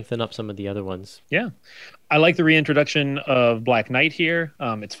strengthen up some of the other ones. Yeah. I like the reintroduction of Black Knight here.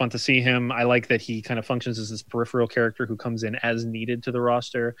 It's fun to see him. I like that he kind of functions as this peripheral character who comes in as needed to the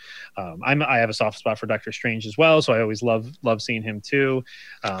roster. I have a soft spot for Doctor Strange as well, so I always love seeing him too.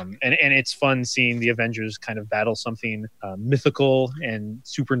 And it's fun seeing the Avengers kind of battle something mythical and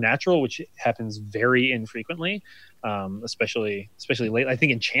supernatural, which happens very infrequently. Especially late. I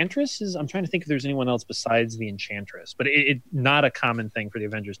think Enchantress is. I'm trying to think if there's anyone else besides the Enchantress, but it's not a common thing for the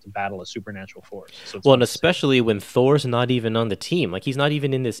Avengers to battle a supernatural force. So and especially when Thor's not even on the team, like he's not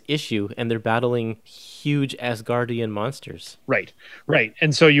even in this issue, and they're battling huge Asgardian monsters. Right.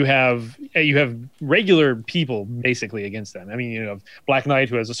 And so you have regular people basically against them. I mean, you have Black Knight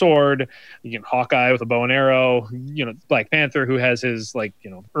who has a sword, Hawkeye with a bow and arrow, Black Panther who has his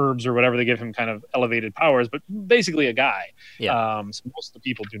herbs or whatever they give him, kind of elevated powers, but basically a guy. Yeah. So most of the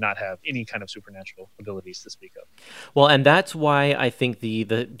people do not have any kind of supernatural abilities to speak of. Well, and that's why I think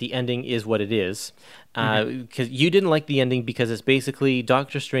the ending is what it is. Because you didn't like the ending because it's basically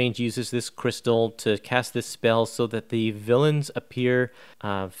Doctor Strange uses this crystal to cast this spell so that the villains appear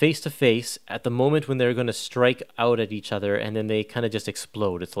face to face at the moment when they're going to strike out at each other, and then they kind of just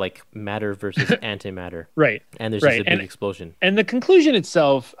explode. It's like matter versus antimatter. Right. And there's just a big explosion. And the conclusion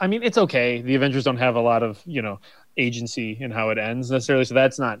itself, I mean, it's okay. The Avengers don't have a lot of, agency in how it ends necessarily, so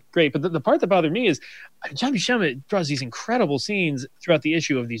that's not great. But the part that bothered me is John Buscema draws these incredible scenes throughout the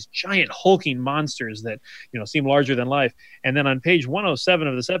issue of these giant hulking monsters that seem larger than life, and then on page 107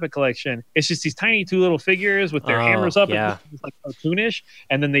 of this Epic collection, it's just these tiny two little figures with their hammers up, and it's like cartoonish,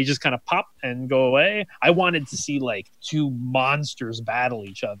 and then they just kind of pop and go away. I wanted to see like two monsters battle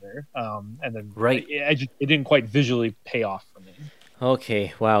each other, and then it didn't quite visually pay off for me.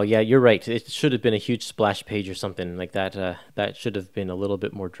 Okay, wow, yeah, you're right. It should have been a huge splash page or something like that. That should have been a little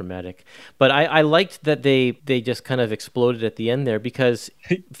bit more dramatic. But I liked that they just kind of exploded at the end there, because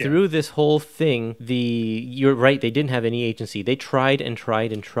through this whole thing, you're right, they didn't have any agency. They tried and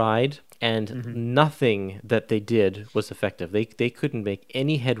tried and tried, and nothing that they did was effective. They couldn't make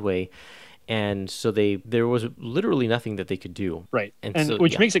any headway. And so there was literally nothing that they could do. Right. And so,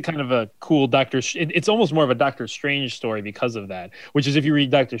 which makes it kind of a cool it's almost more of a Doctor Strange story because of that, which is, if you read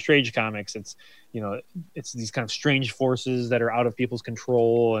Doctor Strange comics, it's these kind of strange forces that are out of people's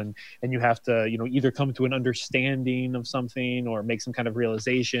control, and you have to, either come to an understanding of something or make some kind of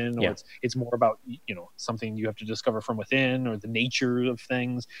realization, or it's more about, something you have to discover from within, or the nature of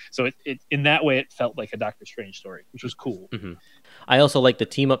things. So it in that way, it felt like a Doctor Strange story, which was cool. Mm-hmm. I also like the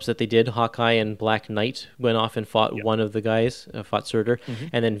team ups that they did. Hawkeye and Black Knight went off and fought one of the guys, fought Surtur,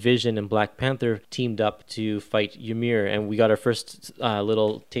 and then Vision and Black Panther teamed up to fight Ymir, and we got our first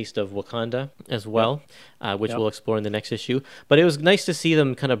little taste of Wakanda as well, which we'll explore in the next issue. But it was nice to see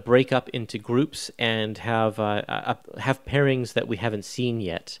them kind of break up into groups and have pairings that we haven't seen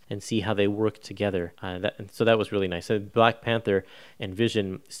yet, and see how they work together. So that was really nice. Black Panther and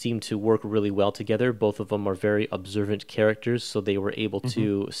Vision seemed to work really well together. Both of them are very observant characters, so they were able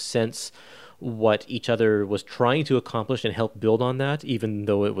to sense what each other was trying to accomplish and help build on that, even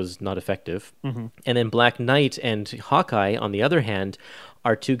though it was not effective. And then Black Knight and Hawkeye, on the other hand,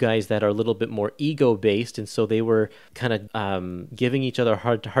 are two guys that are a little bit more ego-based, and so they were kind of giving each other a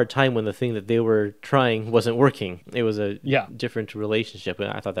hard time when the thing that they were trying wasn't working. It was a different relationship,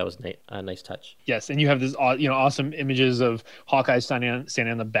 and I thought that was a nice touch. Yes, and you have this awesome images of Hawkeye standing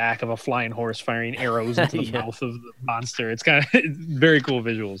on the back of a flying horse, firing arrows into the mouth of the monster. It's kind of very cool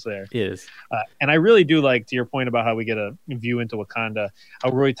visuals there. It is. And I really do like, to your point about how we get a view into Wakanda,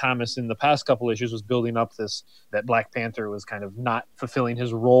 how Roy Thomas in the past couple issues was building up that Black Panther was kind of not fulfilling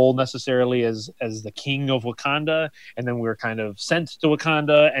his role necessarily as the king of Wakanda, and then we were kind of sent to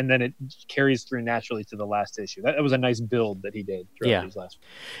Wakanda, and then it carries through naturally to the last issue. That was a nice build that he did throughout these last.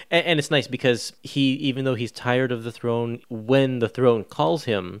 And it's nice because even though he's tired of the throne, when the throne calls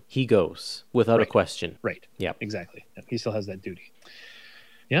him, he goes without a question. Right. Yeah. Exactly. He still has that duty.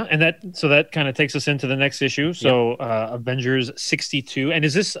 Yeah, and that kind of takes us into the next issue. So Avengers 62. And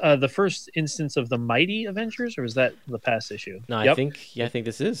is this the first instance of the Mighty Avengers, or is that the past issue? No, I think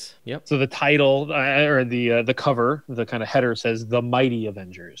this is. Yep. So the title or the cover, the kind of header says The Mighty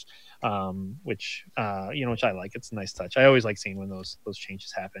Avengers. Which I like. It's a nice touch. I always like seeing when those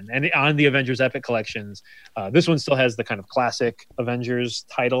changes happen. And on the Avengers Epic Collections, this one still has the kind of classic Avengers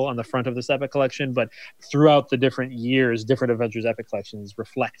title on the front of this Epic Collection, but throughout the different years, different Avengers Epic Collections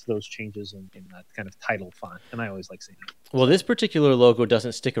reflect those changes in that kind of title font, and I always like seeing it. Well, this particular logo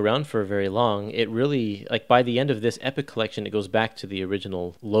doesn't stick around for very long. It really, by the end of this Epic Collection, it goes back to the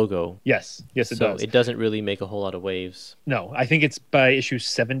original logo. Yes, it does. So it doesn't really make a whole lot of waves. No, I think it's by issue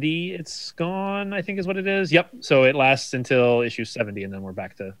 70 it's gone, I think is what it is. Yep. So it lasts until issue 70, and then we're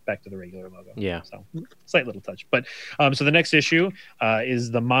back to the regular logo. Yeah. So slight little touch. But so the next issue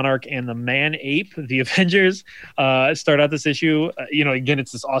is the Monarch and the Man Ape. The Avengers start out this issue. Again,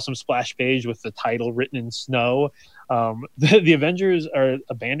 it's this awesome splash page with the title written in snow. The Avengers are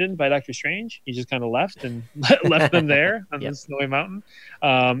abandoned by Doctor Strange. He just kind of left them there on the snowy mountain.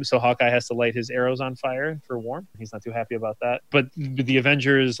 So Hawkeye has to light his arrows on fire for warmth. He's not too happy about that. But the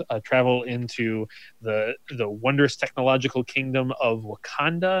Avengers travel into the wondrous technological kingdom of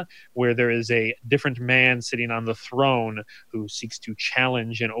Wakanda, where there is a different man sitting on the throne who seeks to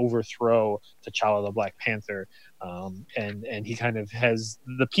challenge and overthrow T'Challa the Black Panther. And he kind of has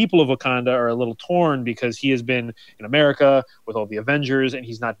the people of Wakanda are a little torn because he has been in America with all the Avengers and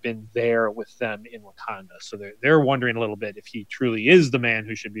he's not been there with them in Wakanda. So they're wondering a little bit if he truly is the man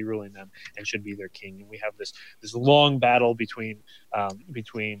who should be ruling them and should be their king. And we have this long battle between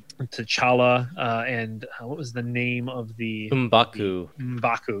T'Challa and what was the name of the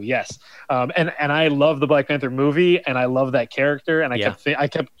M'Baku, yes. And I love the Black Panther movie and I love that character, and I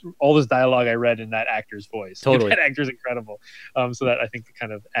kept all this dialogue I read in that actor's voice. Totally. That actor's incredible. So that I think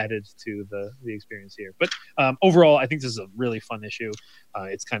kind of added to the experience here. But overall, I think this is a really fun issue.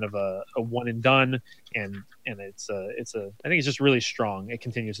 It's kind of a one and done, and I think it's just really strong. It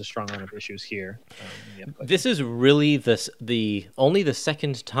continues a strong run of issues here. This is really the only the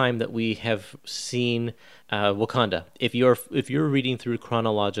second time that we have seen Wakanda. If you're reading through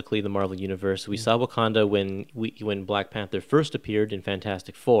chronologically the Marvel Universe, we saw Wakanda when Black Panther first appeared in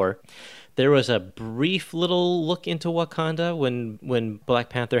Fantastic Four. There was a brief little look into Wakanda when Black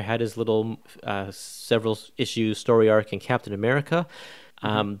Panther had his little several issue story arc in Captain America.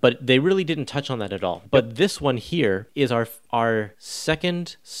 But they really didn't touch on that at all. But this one here is our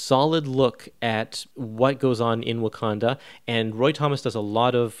second solid look at what goes on in Wakanda. And Roy Thomas does a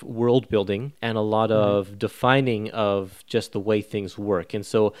lot of world building and a lot of defining of just the way things work. And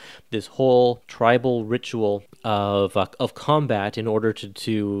so this whole tribal ritual of combat in order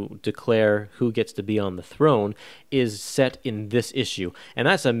to declare who gets to be on the throne is set in this issue. And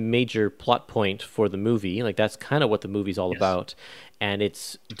that's a major plot point for the movie. That's kind of what the movie's all about. and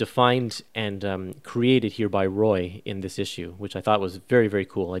it's defined and created here by Roy in this issue, which I thought was very, very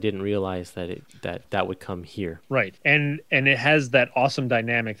cool. I didn't realize that would come here. Right, and it has that awesome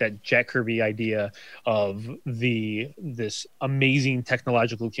dynamic, that Jack Kirby idea of this amazing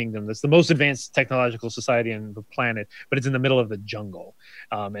technological kingdom that's the most advanced technological society on the planet, but it's in the middle of the jungle,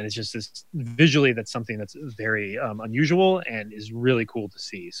 and it's just this visually, that's something that's very unusual and is really cool to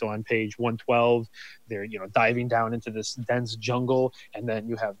see. So on page 112, they're diving down into this dense jungle, and then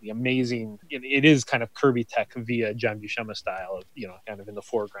you have the amazing, it is kind of Kirby tech via John Buscema style of kind of in the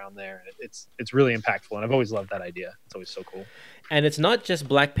foreground there. It's really impactful, and I've always loved that idea. It's always so cool. And it's not just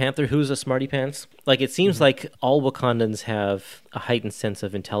Black Panther who's a smarty pants. Like, it seems like all Wakandans have a heightened sense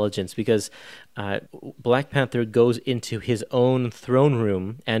of intelligence, because Black Panther goes into his own throne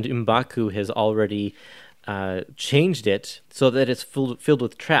room, and M'Baku has already changed it so that it's filled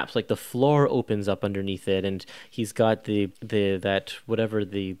with traps. Like, the floor opens up underneath it, and he's got the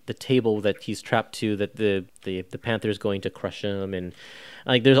table that he's trapped to, that the panther's going to crush him, and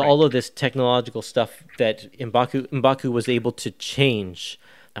like there's all of this technological stuff that M'Baku was able to change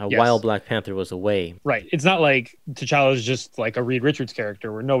while Black Panther was away. Right. It's not like T'Challa is just like a Reed Richards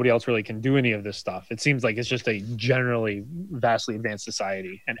character where nobody else really can do any of this stuff. It seems like it's just a generally vastly advanced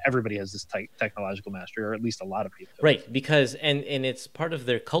society, and everybody has this technological mastery, or at least a lot of people. Right, because and it's part of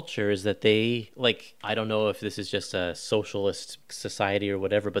their culture is that they, like, I don't know if this is just a socialist society or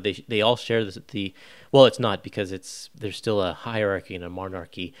whatever, but they all share well, it's not, because there's still a hierarchy and a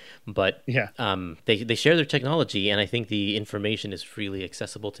monarchy, but they share their technology, and I think the information is freely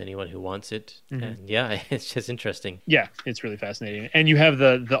accessible to anyone who wants it. And it's just interesting. Yeah, it's really fascinating. And you have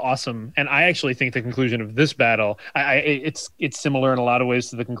the awesome, and I actually think the conclusion of this battle, it's similar in a lot of ways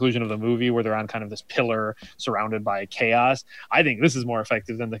to the conclusion of the movie, where they're on kind of this pillar surrounded by chaos. I think this is more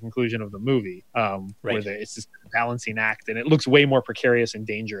effective than the conclusion of the movie, where it's this balancing act, and it looks way more precarious and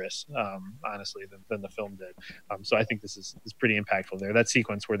dangerous, honestly, than the film did. So I think this is pretty impactful there. That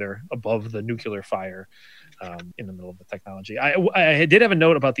sequence where they're above the nuclear fire in the middle of the technology. I did have a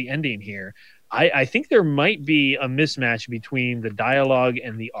note about the ending here. I think there might be a mismatch between the dialogue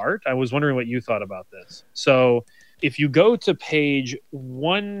and the art. I was wondering what you thought about this. So if you go to page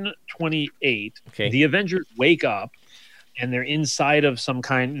 128, the Avengers wake up, and they're inside of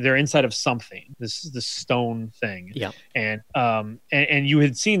something, this stone thing. Yeah. And you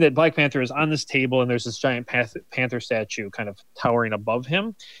had seen that Black Panther is on this table, and there's this giant panther statue kind of towering above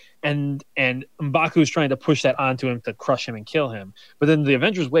him. And M'Baku is trying to push that onto him to crush him and kill him. But then the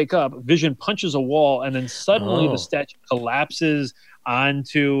Avengers wake up, Vision punches a wall, and then suddenly the statue collapses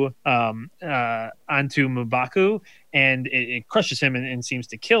onto M'Baku, and it crushes him and seems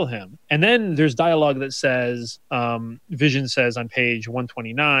to kill him. And then there's dialogue that says, Vision says on page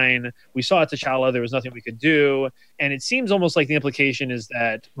 129, "We saw T'Challa, there was nothing we could do." And it seems almost like the implication is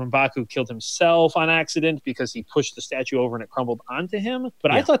that M'Baku killed himself on accident because he pushed the statue over and it crumbled onto him.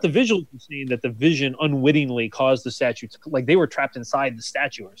 But I thought the visuals were saying that the Vision unwittingly caused the statue to, like, they were trapped inside the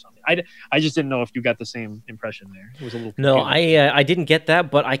statue or something. I just didn't know if you got the same impression there. It was a little confusing. No, I didn't get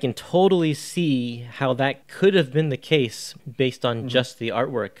that, but I can totally see how that could have been the case based on just the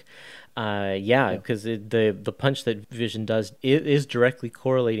artwork. Because the punch that Vision does is directly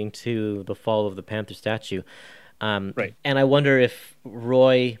correlating to the fall of the Panther statue. And I wonder if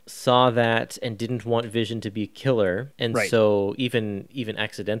Roy saw that and didn't want Vision to be a killer, and so even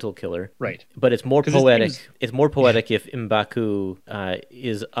accidental killer. Right. But it's more poetic. It's more poetic if M'Baku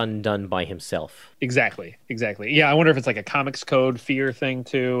is undone by himself. Exactly. Yeah, I wonder if it's like a comics code fear thing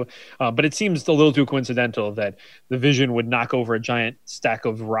too. But it seems a little too coincidental that the Vision would knock over a giant stack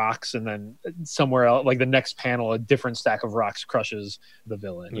of rocks, and then somewhere else, like the next panel, a different stack of rocks crushes the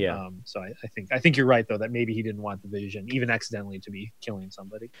villain. Yeah. So I think you're right though, that maybe he didn't want the Vision, even accidentally, to be killing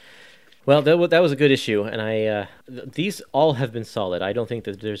somebody. Well, that was a good issue, and these all have been solid. I don't think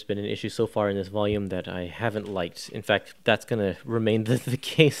that there's been an issue so far in this volume that I haven't liked. In fact, that's going to remain the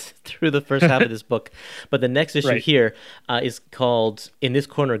case through the first half of this book. But the next issue here is called, in this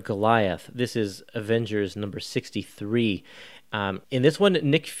corner, Goliath. This is Avengers number 63. In this one,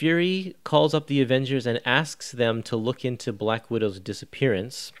 Nick Fury calls up the Avengers and asks them to look into Black Widow's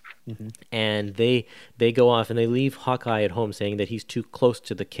disappearance. And they go off and they leave Hawkeye at home, saying that he's too close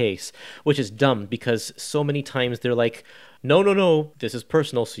to the case, which is dumb because so many times they're like, no, this is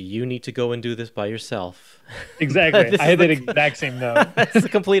personal, so you need to go and do this by yourself. Exactly. I had that exact same note. It's the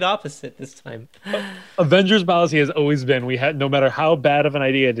complete opposite this time. Avengers policy has always been, no matter how bad of an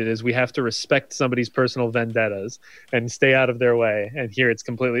idea it is, we have to respect somebody's personal vendettas and stay out of their way. And here it's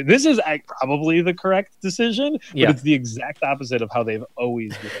completely, this is probably the correct decision, but it's the exact opposite of how they've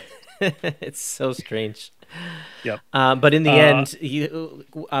always behaved. It's so strange. Yep. But in the end,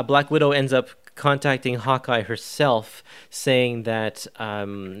 Black Widow ends up contacting Hawkeye herself, saying that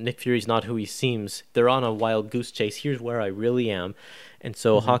Nick Fury's not who he seems. They're on a wild goose chase. Here's where I really am. And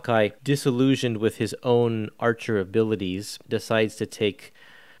so Hawkeye, disillusioned with his own Archer abilities, decides to take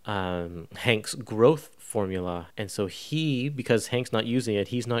Hank's growth formula, and so because Hank's not using it,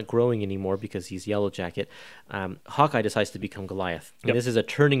 he's not growing anymore because he's Yellowjacket. Hawkeye decides to become Goliath. And this is a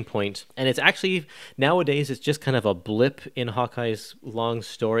turning point, and it's actually nowadays it's just kind of a blip in Hawkeye's long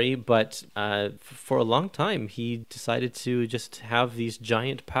story, but for a long time he decided to just have these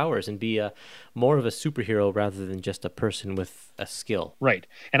giant powers and be more of a superhero rather than just a person with a skill. Right.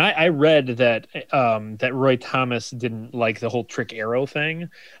 And I read that that Roy Thomas didn't like the whole trick arrow thing,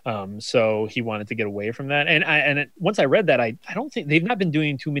 so he wanted to get away from that. And once I read that, I don't think they've not been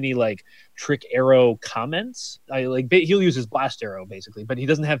doing too many like trick arrow comments. He'll use his blast arrow basically, but he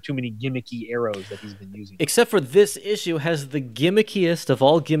doesn't have too many gimmicky arrows that he's been using. Except for this issue has the gimmickiest of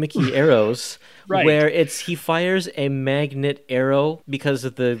all gimmicky arrows, right. Where he fires a magnet arrow because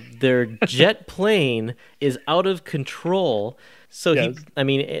of their jet plane is out of control. So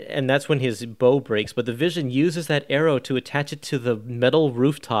and that's when his bow breaks, but the Vision uses that arrow to attach it to the metal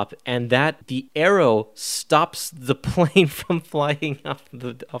rooftop, and the arrow stops the plane from flying off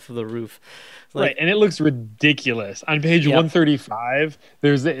of the roof. Right, and it looks ridiculous. On page 135,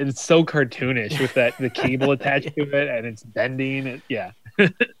 it's so cartoonish with the cable attached to it, and it's bending.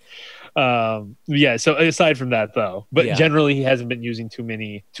 So aside from that though, generally he hasn't been using too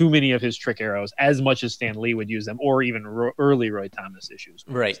many of his trick arrows as much as Stan Lee would use them, or even early Roy Thomas issues.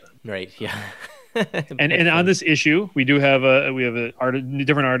 Right, yeah. and on this issue, we do have a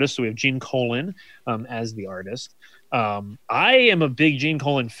different artist. So we have Gene Colan as the artist. I am a big Gene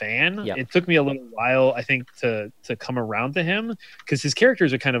Colan fan. Yep. It took me a little while, I think, to come around to him, because his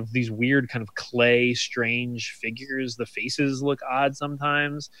characters are kind of these weird kind of clay, strange figures. The faces look odd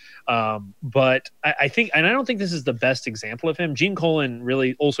sometimes. But I think, and I don't think this is the best example of him. Gene Colan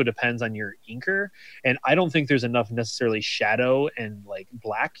really also depends on your inker, and I don't think there's enough necessarily shadow and like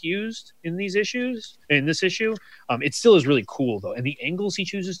black used in this issue. It still is really cool though, and the angles he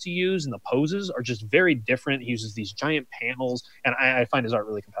chooses to use and the poses are just very different. He uses these giant panels, and I find his art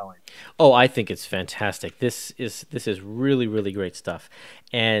really compelling. Oh, I think it's fantastic. This is really, really great stuff.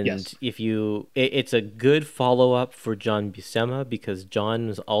 And it's a good follow-up for John Buscema, because John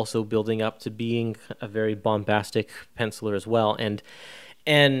is also building up to being a very bombastic penciler as well.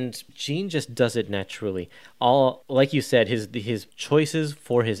 And Gene just does it naturally. Like you said, his choices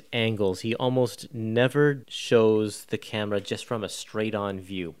for his angles, he almost never shows the camera just from a straight-on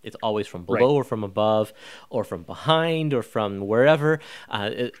view. It's always from below or from above or from behind or from wherever.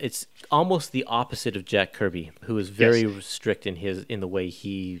 It's almost the opposite of Jack Kirby, who is very strict in the way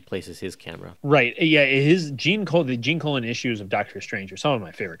he places his camera. Right. Yeah. The Gene Colan issues of Doctor Strange are some of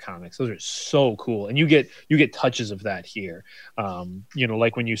my favorite comics. Those are so cool, and you get touches of that here.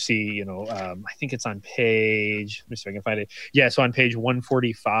 Like when you see, I think it's on page, let me see if I can find it. Yeah, so on page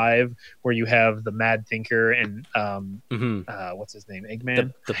 145, where you have the Mad Thinker and what's his name,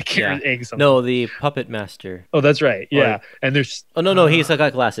 Eggman? No, the Puppet Master. Oh, that's right. Yeah, and there's he's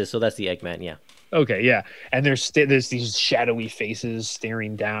got glasses, so that's the Eggman. Yeah. Okay, yeah, and there's these shadowy faces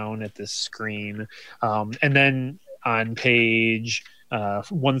staring down at this screen, and then on page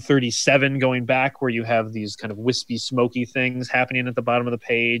 137 going back, where you have these kind of wispy, smoky things happening at the bottom of the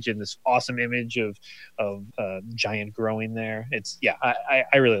page, and this awesome image of giant growing there.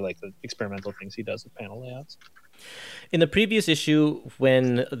 I really like the experimental things he does with panel layouts. In the previous issue,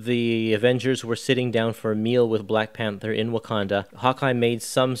 when the Avengers were sitting down for a meal with Black Panther in Wakanda, Hawkeye made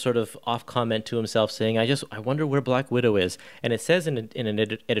some sort of off comment to himself saying, I wonder where Black Widow is. And it says in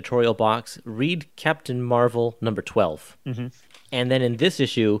an editorial box, read Captain Marvel number 12. Mm-hmm. And then in this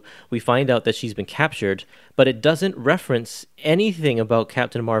issue, we find out that she's been captured, but it doesn't reference anything about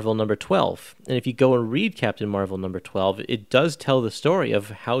Captain Marvel number 12. And if you go and read Captain Marvel number 12, it does tell the story of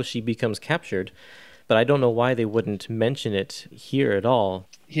how she becomes captured, but I don't know why they wouldn't mention it here at all.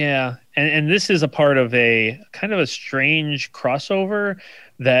 Yeah, and this is a part of a kind of a strange crossover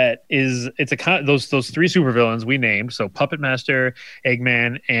that is, those three supervillains we named, so Puppet Master,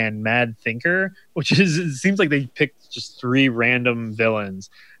 Eggman, and Mad Thinker, which is, it seems like they picked just three random villains,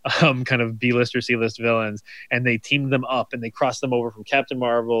 kind of B-list or C-list villains, and they teamed them up and they crossed them over from Captain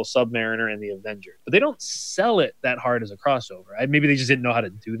Marvel, Submariner, and the Avengers. But they don't sell it that hard as a crossover. Maybe they just didn't know how to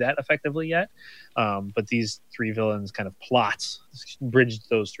do that effectively yet. But these three villains kind of plots bridged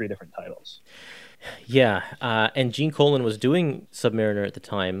those three different titles. Yeah, and Gene Colan was doing Submariner at the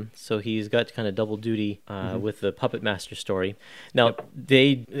time, so he's got kind of double duty with the Puppet Master story. Now,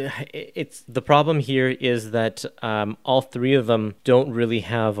 it's the problem here is that all three of them don't really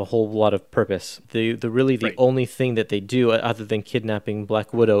have a whole lot of purpose. The only thing that they do, other than kidnapping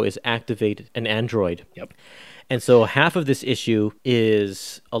Black Widow, is activate an android. Yep. And so half of this issue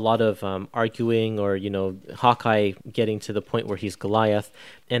is a lot of arguing or, Hawkeye getting to the point where he's Goliath.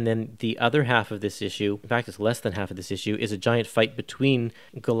 And then the other half of this issue, in fact, it's less than half of this issue, is a giant fight between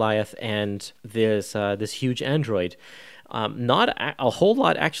Goliath and this huge android. Not a whole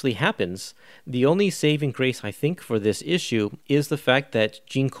lot actually happens. The only saving grace, I think, for this issue is the fact that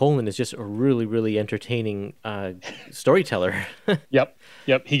Gene Colan is just a really, really entertaining storyteller. Yep.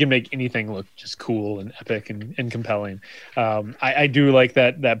 He can make anything look just cool and epic and compelling. I do like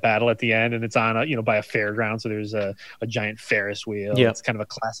that battle at the end, and it's on by a fairground, so there's a giant Ferris wheel. Yep. It's kind of a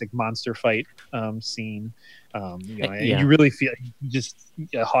classic monster fight scene. You really feel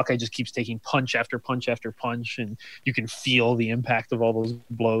Hawkeye just keeps taking punch after punch after punch, and you can feel the impact of all those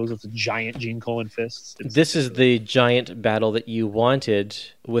blows with the giant Gene Colan fists. This is the giant battle that you wanted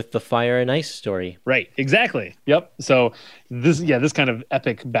with the fire and ice story. Right, exactly. Yep. So this kind of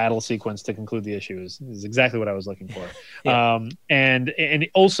epic battle sequence to conclude the issue is exactly what I was looking for. Yeah. And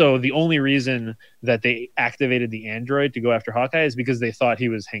also the only reason that they activated the android to go after Hawkeye is because they thought he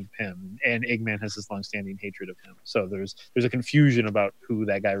was Hank Pym, and Eggman has this longstanding hatred of him. So there's a confusion about who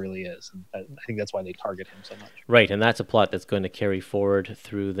that guy really is, and I think that's why they target him so much. Right, and that's a plot that's going to carry forward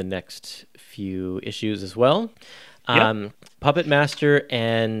through the next few issues as well. Yep. Puppet Master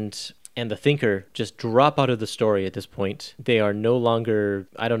and the Thinker just drop out of the story at this point. They are no longer,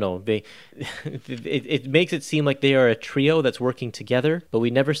 I don't know, it makes it seem like they are a trio that's working together, but we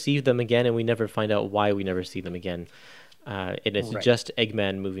never see them again, and we never find out why we never see them again. It is just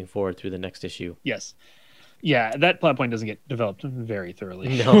Eggman moving forward through the next issue. Yes. Yeah, that plot point doesn't get developed very thoroughly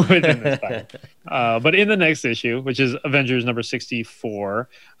within this title. But in the next issue, which is Avengers number 64,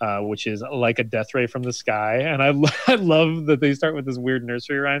 which is Like a Death Ray from the Sky. And I love that they start with this weird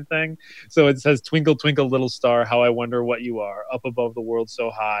nursery rhyme thing. So it says, "Twinkle, twinkle, little star, how I wonder what you are, up above the world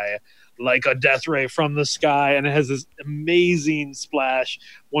so high, like a death ray from the sky." And it has this amazing splash,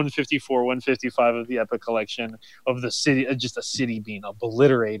 154, 155 of the Epic Collection, of the city, just a city being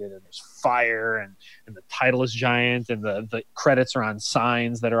obliterated, and there's fire, and the title is giant, and the credits are on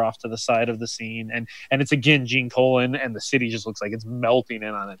signs that are off to the side of the scene, and it's again Gene Colan, and the city just looks like it's melting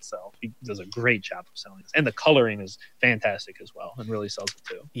in on itself. He does a great job of selling this, and the coloring is fantastic as well, and really sells it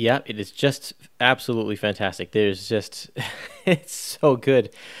too. Yeah, it is just absolutely fantastic. There's just it's so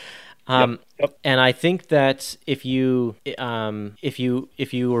good. Yep. And I think that if you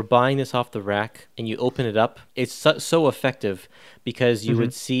were buying this off the rack and you open it up, it's so effective, because you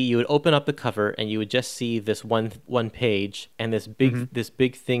would open up the cover and you would just see this one page, and this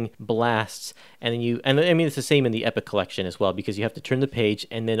big thing blasts, and then I mean it's the same in the Epic Collection as well, because you have to turn the page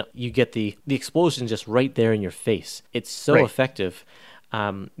and then you get the explosion just right there in your face. It's so effective.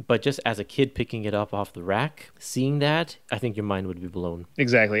 But just as a kid picking it up off the rack, seeing that, I think your mind would be blown.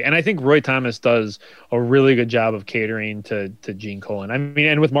 Exactly. And I think Roy Thomas does a really good job of catering to Gene Colan. I mean,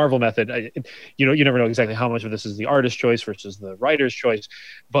 and with Marvel Method, you never know exactly how much of this is the artist's choice versus the writer's choice,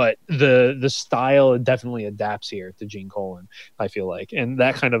 but the style definitely adapts here to Gene Colan, I feel like. And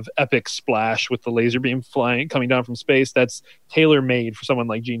that kind of epic splash with the laser beam coming down from space, that's tailor-made for someone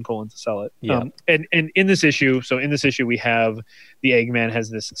like Gene Colan to sell it. Yeah. And in this issue, we have the Eggman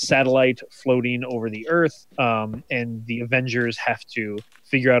has this satellite floating over the Earth, and the Avengers have to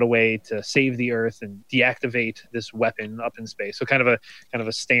figure out a way to save the Earth and deactivate this weapon up in space. So kind of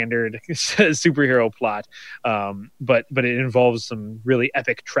a standard superhero plot, but it involves some really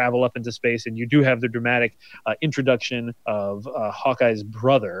epic travel up into space, and you do have the dramatic introduction of Hawkeye's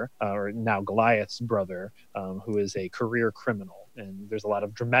brother, or now Goliath's brother, who is a career criminal. And there's a lot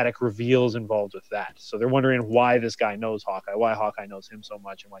of dramatic reveals involved with that. So they're wondering why this guy knows Hawkeye, why Hawkeye knows him so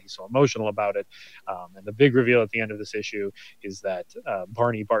much, and why he's so emotional about it. And the big reveal at the end of this issue is that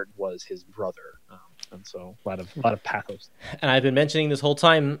Barney Barton was his brother. And so a lot of pathos. And I've been mentioning this whole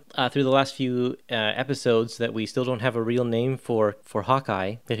time through the last few episodes that we still don't have a real name for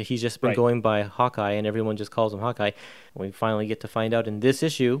Hawkeye, that he's just been going by Hawkeye, and everyone just calls him Hawkeye. And we finally get to find out in this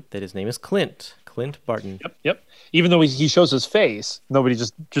issue that his name is Clint Barton. Yep. Even though he shows his face, nobody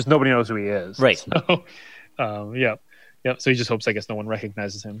knows who he is. Right. So, yeah. Yep. So he just hopes, I guess, no one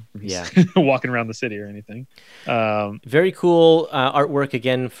recognizes him. He's Yeah. walking around the city or anything. Very cool artwork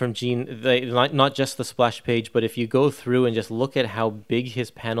again from Gene. Not just the splash page, but if you go through and just look at how big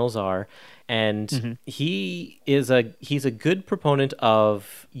his panels are, and he's a good proponent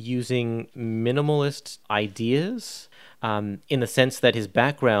of using minimalist ideas. In the sense that his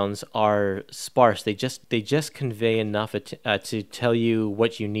backgrounds are sparse, they just convey enough to tell you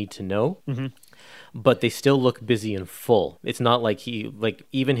what you need to know. But they still look busy and full. It's not like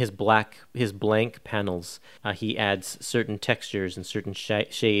even his blank panels, he adds certain textures and certain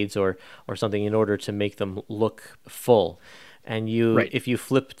shades or something in order to make them look full. And if you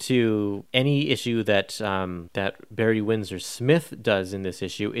flip to any issue that Barry Windsor Smith does in this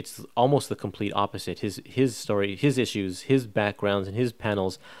issue, it's almost the complete opposite. His story, his issues, his backgrounds, and his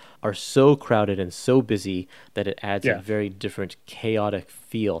panels are so crowded and so busy that it adds a very different chaotic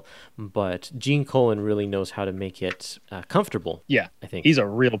feel. But Gene Colan really knows how to make it comfortable. Yeah, I think he's a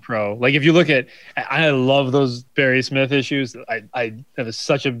real pro. Like if you look at, I love those Barry Smith issues. I have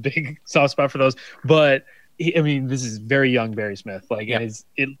such a big soft spot for those. But this is very young Barry Smith. And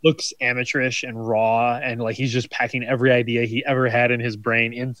it looks amateurish and raw, and like he's just packing every idea he ever had in his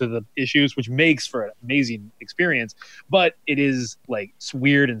brain into the issues, which makes for an amazing experience. But it is like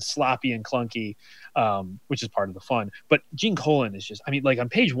weird and sloppy and clunky, which is part of the fun. But Gene Colan is just, on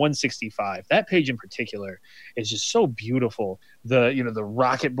page 165, that page in particular is just so beautiful. The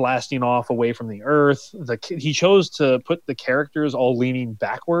rocket blasting off away from the Earth. He chose to put the characters all leaning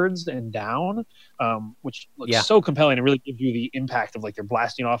backwards and down, which looks so compelling and really gives you the impact of like they're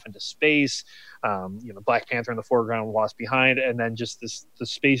blasting off into space. Black Panther in the foreground, Wasp behind, and then just the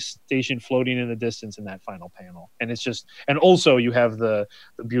space station floating in the distance in that final panel. And it's just, and also you have the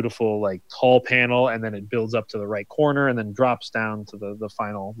beautiful like tall panel, and then it builds up to the right corner and then drops down to the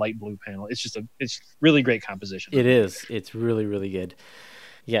final light blue panel. It's really great composition. It is. It's really, really good.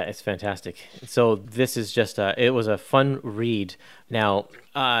 Yeah, it's fantastic. So this is just it was a fun read. Now,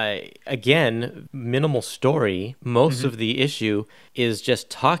 again, minimal story. Most of the issue is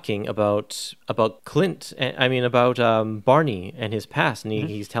just talking about Clint. About Barney and his past, and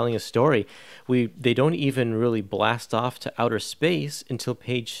he's telling a story. They don't even really blast off to outer space until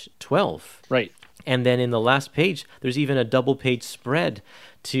page 12. Right. And then in the last page, there's even a double-page spread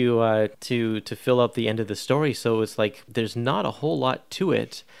to fill up the end of the story. So it's like there's not a whole lot to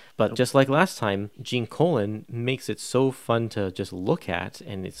it, but just like last time, Gene Colan makes it so fun to just look at,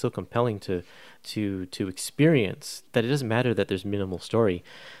 and it's so compelling to experience that it doesn't matter that there's minimal story.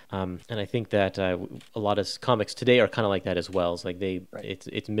 And I think that a lot of comics today are kind of like that as well. It's like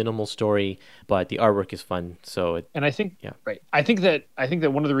it's minimal story, but the artwork is fun. So I think that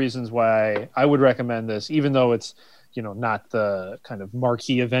one of the reasons why I would recommend this, even though it's not the kind of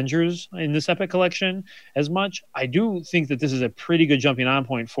marquee Avengers in this Epic Collection as much, I do think that this is a pretty good jumping on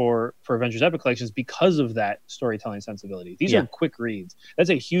point for Avengers Epic Collections because of that storytelling sensibility. These are quick reads. That's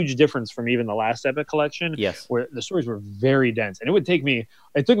a huge difference from even the last Epic Collection, where the stories were very dense. And it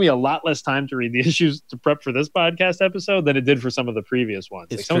took me a lot less time to read the issues to prep for this podcast episode than it did for some of the previous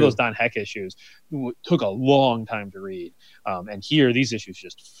ones. Some of those Don Heck issues took a long time to read. And here, these issues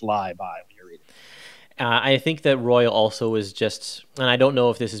just fly by when you're reading. I think that Roy also is just, and I don't know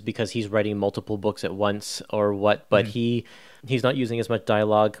if this is because he's writing multiple books at once or what, but he's not using as much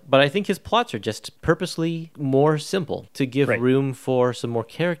dialogue. But I think his plots are just purposely more simple to give room for some more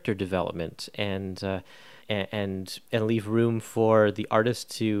character development and leave room for the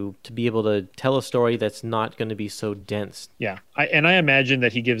artist to be able to tell a story that's not going to be so dense. Yeah, I imagine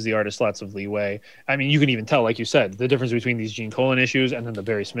that he gives the artist lots of leeway. You can even tell, like you said, the difference between these Gene Colan issues and then the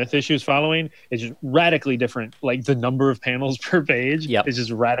Barry Smith issues following is just radically different. Like the number of panels per page is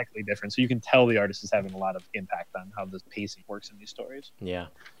just radically different. So you can tell the artist is having a lot of impact on how the pacing works in these stories. Yeah.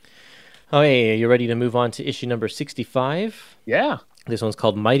 Oh, hey, are you ready to move on to issue number 65? Yeah. This one's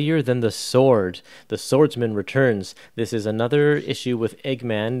called Mightier Than the Sword. The Swordsman returns. This is another issue with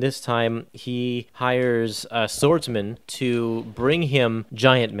Eggman. This time he hires a swordsman to bring him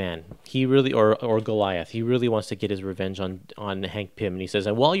Giant Man. He really, or Goliath. He really wants to get his revenge on Hank Pym. And he says,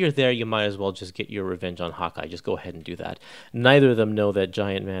 and while you're there, you might as well just get your revenge on Hawkeye. Just go ahead and do that. Neither of them know that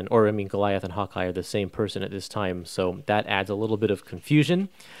Goliath and Hawkeye are the same person at this time. So that adds a little bit of confusion.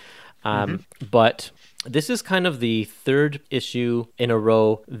 But this is kind of the third issue in a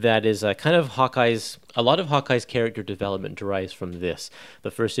row that is a lot of Hawkeye's character development derives from this.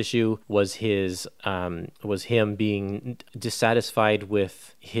 The first issue was him being dissatisfied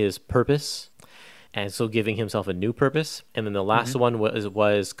with his purpose, and so giving himself a new purpose. And then the last one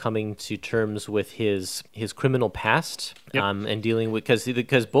was coming to terms with his criminal past, and dealing with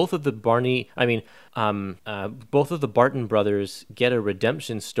because both of the both of the Barton brothers get a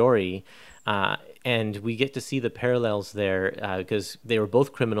redemption story. And we get to see the parallels there because they were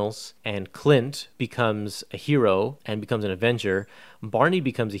both criminals, and Clint becomes a hero and becomes an Avenger. Barney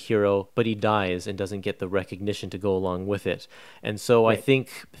becomes a hero, but he dies and doesn't get the recognition to go along with it. And so I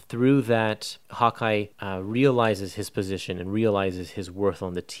think through that, Hawkeye realizes his position and realizes his worth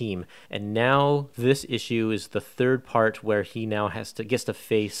on the team. And now this issue is the third part where he now gets to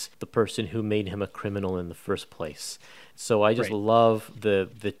face the person who made him a criminal in the first place. So I just love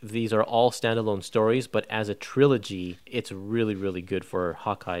these are all standalone stories, but as a trilogy, it's really, really good for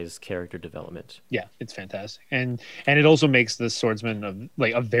Hawkeye's character development. Yeah, it's fantastic, and it also makes the Swordsman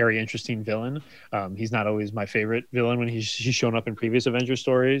a very interesting villain. He's not always my favorite villain when he's shown up in previous Avengers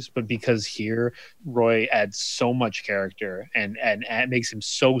stories, but because here Roy adds so much character and makes him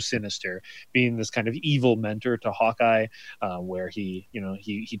so sinister, being this kind of evil mentor to Hawkeye, where he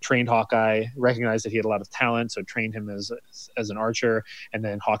trained Hawkeye, recognized that he had a lot of talent, so trained him as an archer, and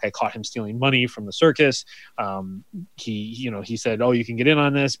then Hawkeye caught him stealing money from the circus. He said, "Oh, you can get in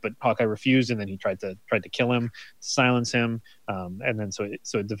on this," but Hawkeye refused, and then he tried to kill him, to silence him, and then so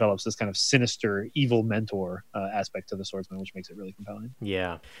it develops this kind of sinister, evil mentor aspect to the Swordsman, which makes it really compelling.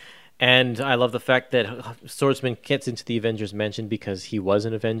 Yeah. And I love the fact that Swordsman gets into the Avengers Mansion because he was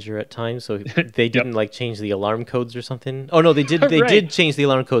an Avenger at times, so they didn't change the alarm codes or something. Oh no, they did. They did change the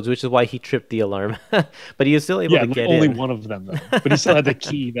alarm codes, which is why he tripped the alarm. But he was still able to get only in. One of them though. But he still had the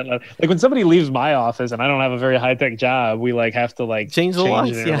key. That when somebody leaves my office and I don't have a very high tech job, we have to change the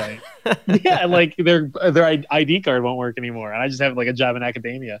locks. Their ID card won't work anymore, and I just have a job in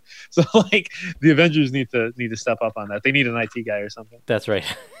academia. So the Avengers need to step up on that. They need an IT guy or something. That's right.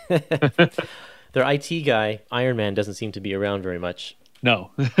 Their IT guy, Iron Man, doesn't seem to be around very much.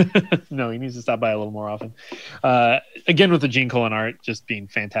 No, no, he needs to stop by a little more often. Again, with the Gene Colan art just being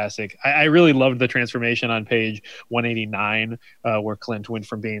fantastic. I really loved the transformation on page 189, where Clint went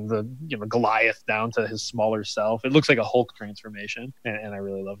from being the Goliath down to his smaller self. It looks like a Hulk transformation, and I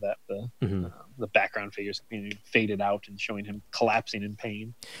really love that. The background figures faded out and showing him collapsing in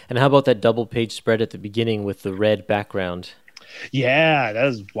pain. And how about that double page spread at the beginning with the red background? Yeah, that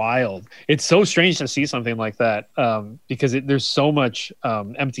is wild. It's so strange to see something like that because there's so much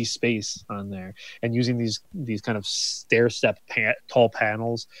empty space on there, and using these kind of stair step tall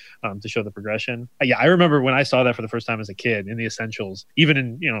panels to show the progression. I remember when I saw that for the first time as a kid in the Essentials, even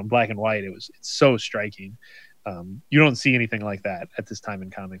in black and white, it's so striking. You don't see anything like that at this time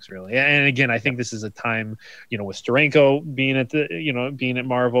in comics, really. And again, I think this is a time, with Steranko being at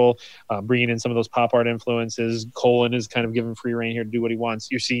Marvel, bringing in some of those pop art influences. Colan is kind of given free rein here to do what he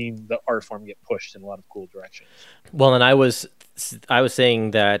wants. You're seeing the art form get pushed in a lot of cool directions. Well, and I was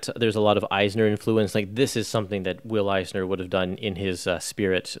saying that there's a lot of Eisner influence. This is something that Will Eisner would have done in his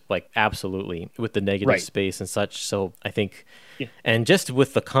Spirit, absolutely, with the negative space and such. So I think, and just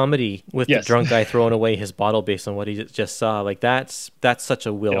with the comedy, with the drunk guy throwing away his bottle based on what he just saw, that's such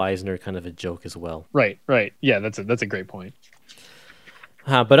a Will Eisner kind of a joke as well. Right. Yeah, that's a great point.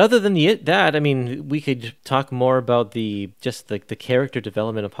 But other than that, we could talk more about the character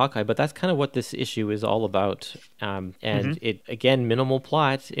development of Hawkeye, but that's kind of what this issue is all about. And it, again, minimal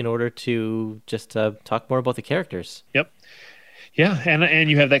plot in order to just talk more about the characters. Yep. Yeah,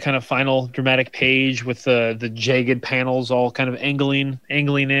 and you have that kind of final dramatic page with the jagged panels all kind of angling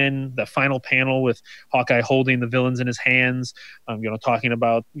in. The final panel with Hawkeye holding the villains in his hands, talking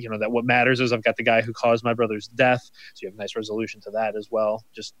about, that what matters is I've got the guy who caused my brother's death. So you have a nice resolution to that as well.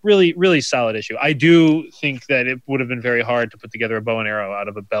 Just really, really solid issue. I do think that it would have been very hard to put together a bow and arrow out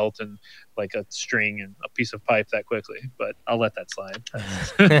of a belt and a string and a piece of pipe that quickly, but I'll let that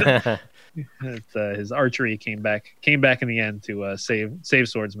slide. His archery came back in the end to save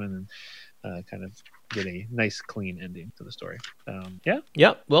Swordsman and kind of get a nice clean ending to the story.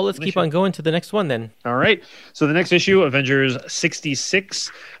 Yeah. Well, let's keep on going to the next one then. All right. So the next issue, Avengers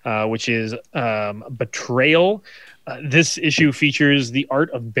 66, which is Betrayal. This issue features the art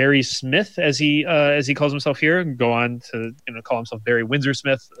of Barry Smith, as he calls himself here. Go on to call himself Barry Windsor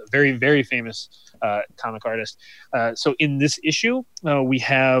Smith, a very, very famous comic artist. So in this issue, we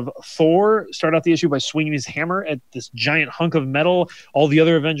have Thor start out the issue by swinging his hammer at this giant hunk of metal. All the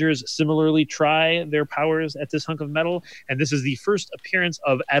other Avengers similarly try their powers at this hunk of metal, and this is the first appearance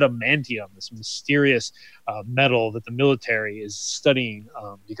of adamantium, this mysterious metal that the military is studying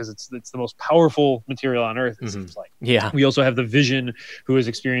because it's the most powerful material on Earth, it seems like. Yeah. We also have the Vision, who is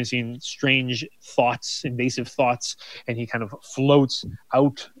experiencing strange thoughts, invasive thoughts, and he kind of floats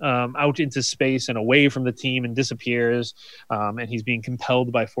out into space and away from the team and disappears. And he's being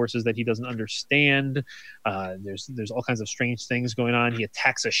compelled by forces that he doesn't understand. There's all kinds of strange things going on. He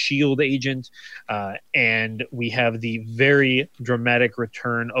attacks a shield agent, and we have the very dramatic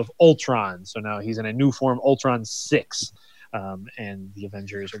return of Ultron. So now he's in a new form, Ultron 6. And the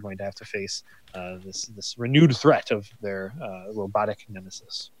Avengers are going to have to face this renewed threat of their robotic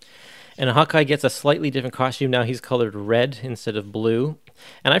nemesis. And Hawkeye gets a slightly different costume now. He's colored red instead of blue.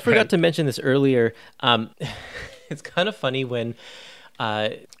 And I forgot to mention this earlier. It's kind of funny when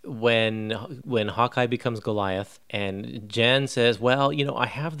Hawkeye becomes Goliath, and Jan says, "Well, I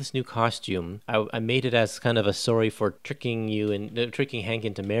have this new costume. I made it as kind of a sorry for tricking you and tricking Hank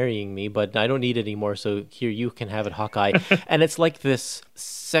into marrying me, but I don't need it anymore. So here, you can have it, Hawkeye." And it's like this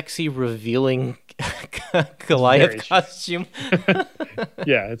sexy, revealing Goliath costume.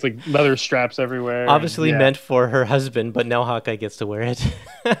 Yeah, it's like leather straps everywhere. Obviously meant for her husband, but now Hawkeye gets to wear it.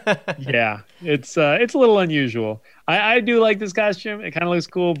 Yeah, it's a little unusual. I do like this costume. It kind of looks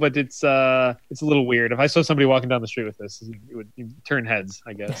cool, but it's a little weird. If I saw somebody walking down the street with this, it would turn heads,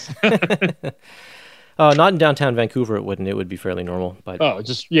 I guess. Not in downtown Vancouver, it wouldn't. It would be fairly normal. But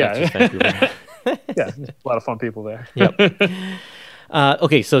just Vancouver. Yeah, a lot of fun people there. Yep.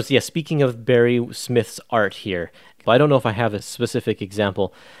 Okay, so speaking of Barry Smith's art here, I don't know if I have a specific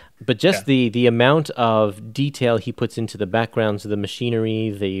example, but just the amount of detail he puts into the backgrounds of the machinery,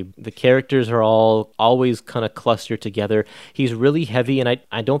 the characters are all always kind of clustered together. He's really heavy, and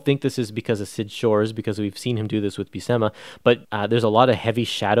I don't think this is because of Sid Shores, because we've seen him do this with Buscema, but there's a lot of heavy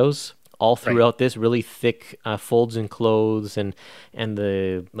shadows all throughout this, really thick folds in clothes and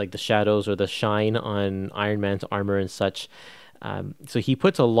the shadows or the shine on Iron Man's armor and such. So he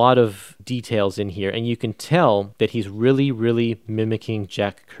puts a lot of details in here, and you can tell that he's really, really mimicking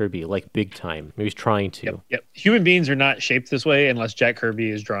Jack Kirby, like big time. He's trying to. Yep. Human beings are not shaped this way unless Jack Kirby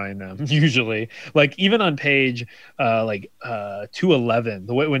is drawing them, usually. Like even on page 211,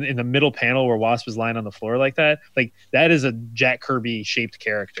 the way when in the middle panel where Wasp is lying on the floor like that is a Jack Kirby shaped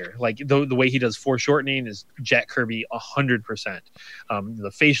character. Like the way he does foreshortening is Jack Kirby 100%.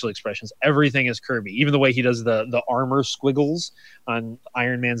 The facial expressions, everything is Kirby. Even the way he does the armor squiggles on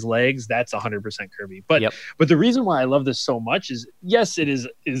Iron Man's legs, that's 100% Kirby. But the reason why I love this so much is, yes, it is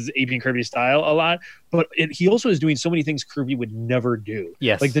aping Kirby style a lot, but he also is doing so many things Kirby would never do.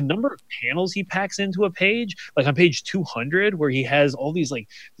 Yes. Like the number of panels he packs into a page, like on page 200, where he has all these, like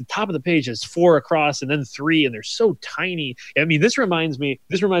the top of the page has 4 across and then 3, and they're so tiny. I mean, this reminds me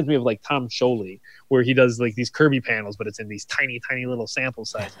of like Tom Scioli, where he does like these Kirby panels, but it's in these tiny, tiny little sample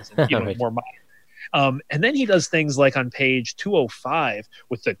sizes and more modern. And then he does things like on page 205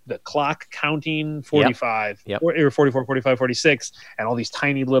 with the clock counting 45 or 44, 45, 46, and all these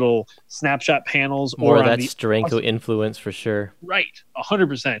tiny little snapshot panels. More of that Steranko influence for sure. Right,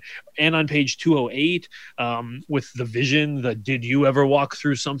 100%. And on page 208 with the Vision, did you ever walk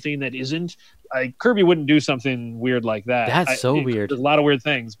through something that isn't? Kirby wouldn't do something weird like that. That's weird. There's a lot of weird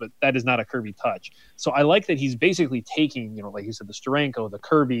things, but that is not a Kirby touch. So I like that he's basically taking, like you said, the Steranko, the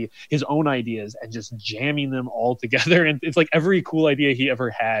Kirby, his own ideas, and just jamming them all together. And it's like every cool idea he ever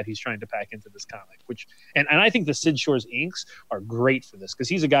had, he's trying to pack into this comic. And I think the Sid Shores inks are great for this, because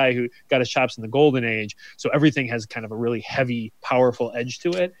he's a guy who got his chops in the Golden Age, so everything has kind of a really heavy, powerful edge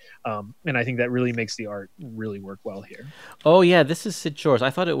to it. And I think that really makes the art really work well here. Oh yeah, this is Sid Shores.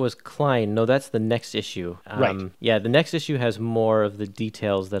 I thought it was Klein. No, that's the next issue. Right. Yeah, the next issue has more of the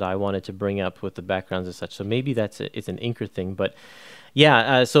details that I wanted to bring up with the backgrounds and such. So maybe it's an inker thing. But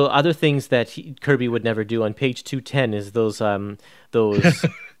yeah, so other things that Kirby would never do on page 210 is those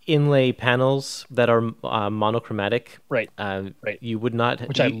inlay panels that are monochromatic. Right. You would not,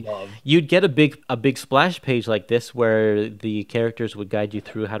 which I love. You'd get a big splash page like this where the characters would guide you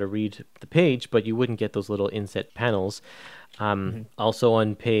through how to read the page, but you wouldn't get those little inset panels. Also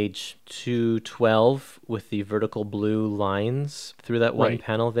on page 212 with the vertical blue lines through that one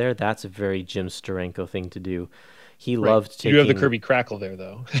panel there, that's a very Jim Steranko thing to do. He loved taking... You have the Kirby crackle there,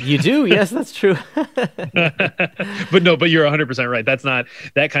 though. You do? Yes, that's true. But you're 100% right. That's not...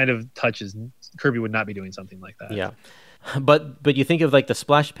 That kind of touches... Kirby would not be doing something like that. Yeah. But you think of like the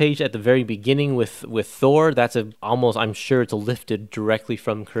splash page at the very beginning with Thor, that's almost, I'm sure it's lifted directly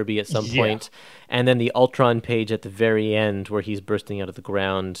from Kirby at some point. And then the Ultron page at the very end where he's bursting out of the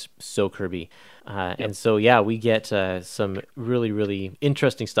ground, so Kirby. And so, we get some really, really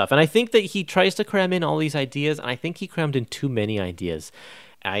interesting stuff. And I think that he tries to cram in all these ideas, and I think he crammed in too many ideas.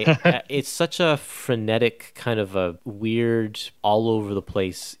 It's such a frenetic kind of a weird, all over the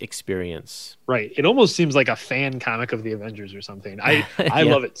place experience. Right. It almost seems like a fan comic of the Avengers or something. I Yeah.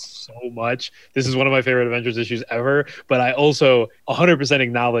 love it so much. This is one of my favorite Avengers issues ever, but I also 100%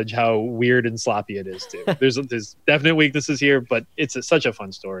 acknowledge how weird and sloppy it is too. There's definite weaknesses here, but it's such a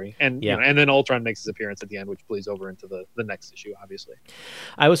fun story. And and then Ultron makes his appearance at the end, which bleeds over into the next issue, obviously.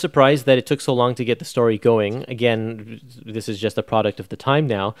 I was surprised that it took so long to get the story going. Again, this is just a product of the time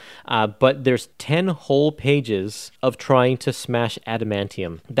now, but there's 10 whole pages of trying to smash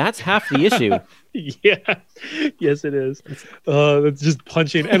adamantium. That's half the issue. Yeah, yes, it is. It's just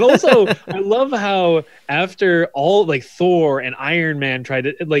punching. And also, I love how after all, like Thor and Iron Man tried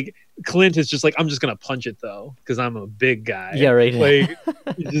to, like, Clint is just like, I'm just gonna punch it though because I'm a big guy. Yeah, right. Like,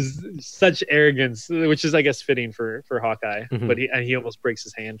 just such arrogance, which is, I guess, fitting for Hawkeye. Mm-hmm. But he almost breaks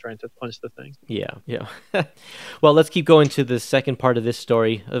his hand trying to punch the thing. Yeah. Well, let's keep going to the second part of this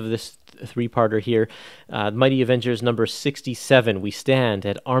story, of this three-parter here. Mighty Avengers number 67. We stand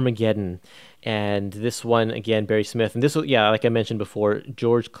at Armageddon. And this one, again, Barry Smith. And this, like I mentioned before,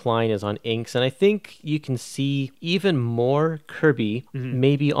 George Klein is on inks. And I think you can see even more Kirby,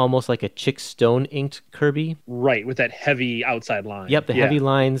 maybe almost like a Chick Stone inked Kirby. Right, with that heavy outside line. Yep, the heavy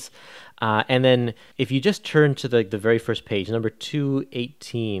lines. And then if you just turn to the very first page, number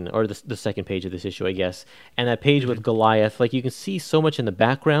 218, or the second page of this issue, I guess, and that page with Goliath, like you can see so much in the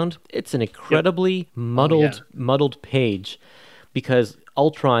background. It's an incredibly muddled page, because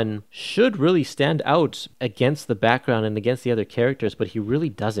Ultron should really stand out against the background and against the other characters, but he really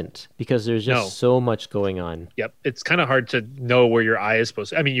doesn't, because there's just so much going on. Yep, it's kind of hard to know where your eye is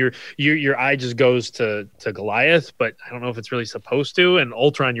supposed to. I mean, your eye just goes to Goliath, but I don't know if it's really supposed to. And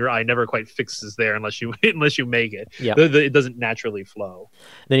Ultron, your eye never quite fixes there unless you make it. Yeah, it doesn't naturally flow.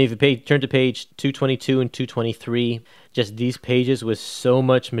 Then if you turn to page 222 and 223, just these pages with so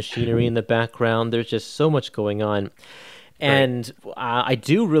much machinery in the background. There's just so much going on. And I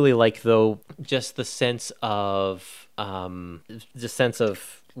do really like, though, just the sense of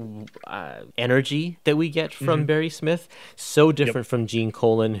energy that we get from Barry Smith. So different from Gene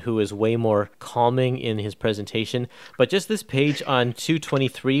Colan, who is way more calming in his presentation. But just this page on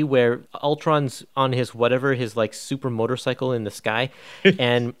 223, where Ultron's on his like super motorcycle in the sky,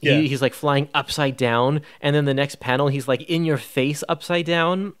 and he's like flying upside down, and then the next panel he's like in your face upside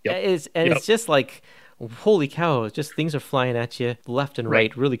down. It's just like, holy cow, just things are flying at you left and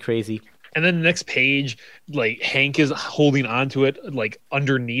right. Really crazy. And then the next page, like Hank is holding onto it, like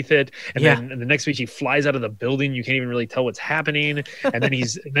underneath it, and then in the next page he flies out of the building. You can't even really tell what's happening, and then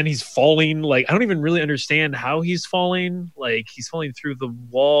he's falling. Like, I don't even really understand how he's falling. Like, he's falling through the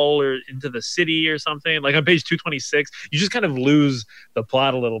wall or into the city or something. Like on page 226, you just kind of lose the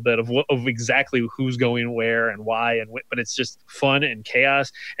plot a little bit of exactly who's going where and why, but it's just fun and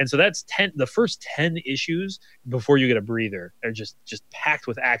chaos. And so that's the first 10 issues before you get a breather. They're just packed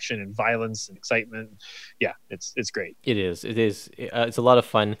with action and violence and excitement. Yeah, it's great. It is. It's a lot of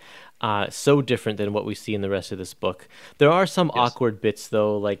fun. So different than what we see in the rest of this book. There are some awkward bits,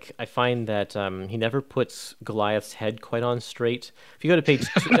 though. Like, I find that he never puts Goliath's head quite on straight. If you go to page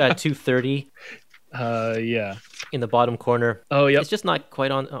 230, in the bottom corner, it's just not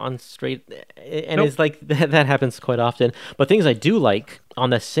quite on straight, and it's like that happens quite often. But things I do like, on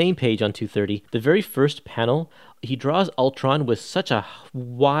the same page on 230, the very first panel, he draws Ultron with such a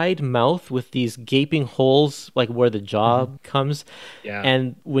wide mouth with these gaping holes, like where the jaw comes. Yeah.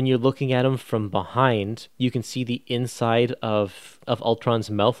 And when you're looking at him from behind, you can see the inside of Ultron's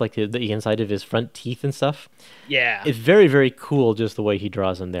mouth, like the inside of his front teeth and stuff. Yeah. It's very, very cool just the way he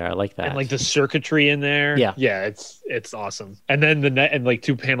draws him there. I like that. And like the circuitry in there. Yeah. Yeah, it's awesome. And then and like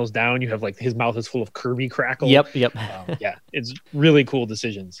 2 panels down, you have like his mouth is full of Kirby crackle. Yep. Yeah, it's really cool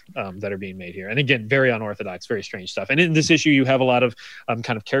decisions that are being made here. And again, very unorthodox, very strange stuff. And in this issue, you have a lot of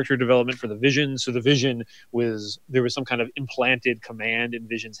kind of character development for the Vision. So the Vision there was some kind of implanted command in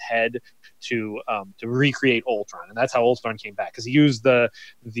Vision's head to recreate Ultron, and that's how Ultron came back, because he used the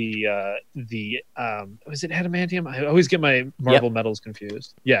was it adamantium? I always get my Marvel metals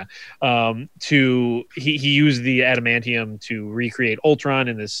confused. Yeah, he used the adamantium to recreate Ultron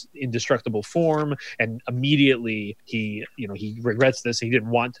in this indestructible form, and immediately he regrets this. He didn't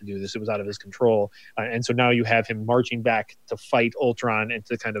want to do this; it was out of his control, and so now you have have him marching back to fight Ultron and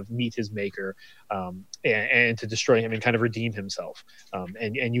to kind of meet his maker, and to destroy him and kind of redeem himself.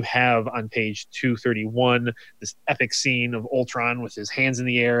 And you have on page 231 this epic scene of Ultron with his hands in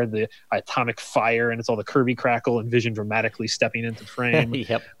the air, the atomic fire, and it's all the Kirby crackle and Vision dramatically stepping into frame.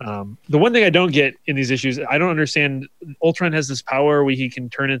 Yep. The one thing I don't get in these issues, I don't understand. Ultron has this power where he can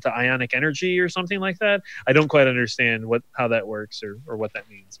turn into ionic energy or something like that. I don't quite understand how that works or what that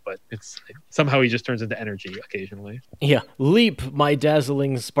means, but it's somehow he just turns into energy occasionally. Yeah. Leap, my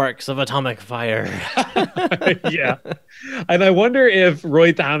dazzling sparks of atomic fire. Yeah. And I wonder if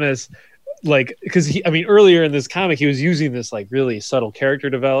Roy Thomas, because earlier in this comic, he was using this really subtle character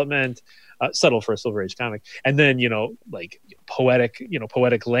development, subtle for a Silver Age comic, and then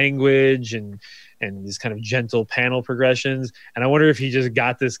poetic language and these kind of gentle panel progressions. And I wonder if he just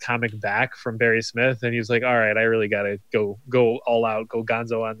got this comic back from Barry Smith and he was like, all right, I really gotta go all out, go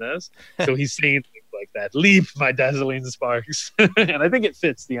gonzo on this. So he's saying things like that, leap my dazzling sparks. And I think it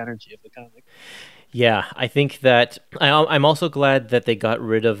fits the energy of the comic. Yeah, I think that I'm also glad that they got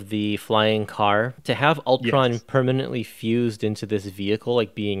rid of the flying car. To have Ultron permanently fused into this vehicle,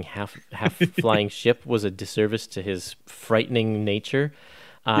 like being half flying ship, was a disservice to his frightening nature.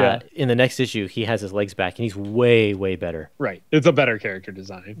 In the next issue, he has his legs back, and he's way, way better. Right. It's a better character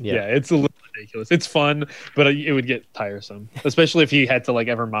design. Yeah, it's a little ridiculous. It's fun, but it would get tiresome, especially if he had to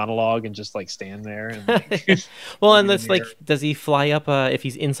ever monologue and just stand there. And, well, and that's does he fly up? If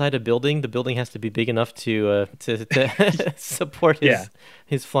he's inside a building, the building has to be big enough to support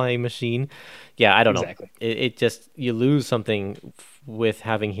his flying machine. Yeah, I don't know. It just, you lose something with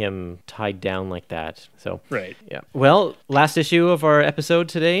having him tied down like that. So right. Yeah. Well, last issue of our episode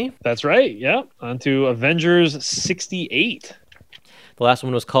today. That's right. Yeah. On to Avengers 68. The last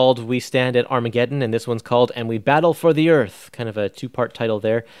one was called We Stand at Armageddon, and this one's called And We Battle for the Earth. Kind of a two-part title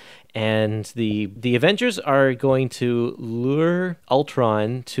there. And the Avengers are going to lure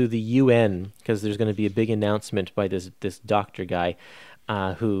Ultron to the UN because there's going to be a big announcement by this doctor guy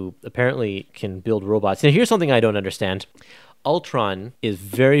who apparently can build robots. Now, here's something I don't understand. Ultron is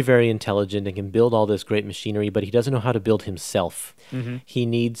very, very intelligent and can build all this great machinery, but he doesn't know how to build himself. Mm-hmm. He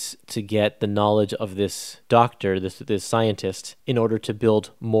needs to get the knowledge of this doctor, this scientist, in order to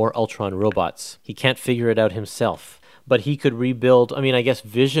build more Ultron robots. He can't figure it out himself. But he could rebuild. I mean, I guess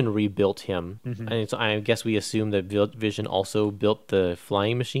Vision rebuilt him. Mm-hmm. And so I guess we assume that Vision also built the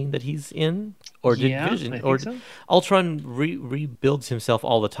flying machine that he's in. Or did Vision? Or so. Ultron rebuilds himself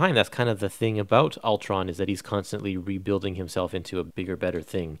all the time. That's kind of the thing about Ultron, is that he's constantly rebuilding himself into a bigger, better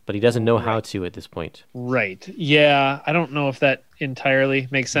thing. But he doesn't know how to at this point. Right. Yeah. I don't know if that entirely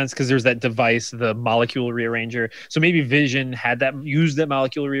makes sense, because there's that device, the molecule rearranger. So maybe Vision used that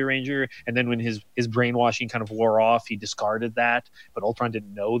molecule rearranger, and then when his brainwashing kind of wore off, he discarded that. But Ultron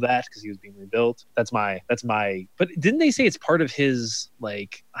didn't know that because he was being rebuilt. That's my. But didn't they say it's part of his,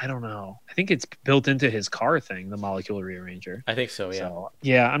 I don't know. I think it's built into his car thing, the molecular rearranger. I think so, yeah. So,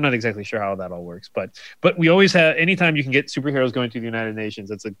 yeah, I'm not exactly sure how that all works, but we always have, anytime you can get superheroes going to the United Nations,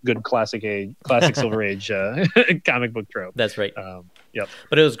 it's a good classic Silver Age comic book trope. That's right. Yep.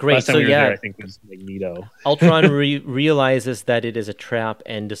 But it was great. Last time we were there, I think it was Magneto. Ultron realizes that it is a trap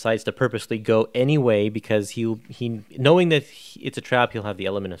and decides to purposely go anyway, because he knowing that it's a trap, he'll have the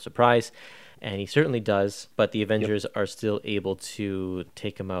element of surprise. And he certainly does, but the Avengers are still able to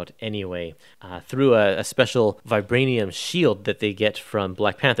take him out anyway through a special vibranium shield that they get from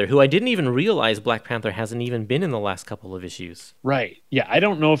Black Panther, who I didn't even realize Black Panther hasn't even been in the last couple of issues. Right. Yeah, I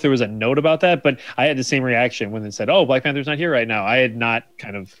don't know if there was a note about that, but I had the same reaction when they said, oh, Black Panther's not here right now. I had not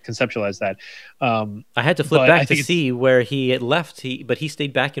kind of conceptualized that. I had to flip back to see where he had left, but he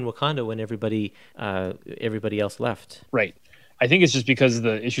stayed back in Wakanda when everybody else left. Right. I think it's just because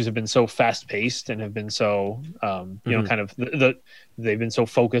the issues have been so fast paced and have been so, kind of they've been so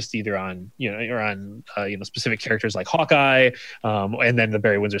focused either on, specific characters like Hawkeye, and then the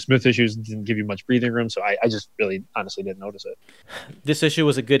Barry Windsor Smith issues didn't give you much breathing room. So I just really honestly didn't notice it. This issue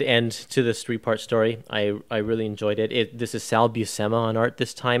was a good end to this 3-part story. I really enjoyed it. This is Sal Buscema on art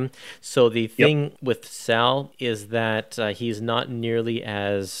this time. So the thing with Sal is that he's not nearly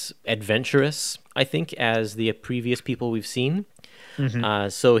as adventurous, I think, as the previous people we've seen. Mm-hmm.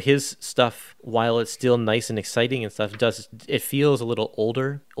 So his stuff, while it's still nice and exciting and stuff, it feels a little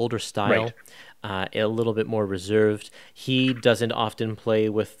older style, a little bit more reserved. He doesn't often play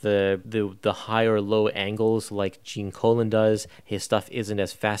with the high or low angles like Gene Colan does. His stuff isn't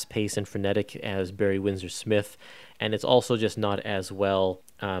as fast paced and frenetic as Barry Windsor Smith, and it's also just not as well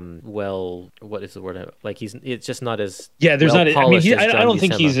what is the word? Like it's just not as there's well not. I mean, polished as I John don't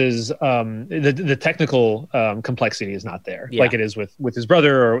think Buscema. he's as the technical complexity is not there Yeah. like it is with his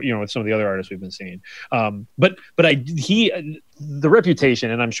brother or with some of the other artists we've been seeing. But the reputation,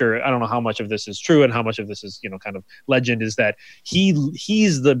 and I'm sure I don't know how much of this is true and how much of this is kind of legend, is that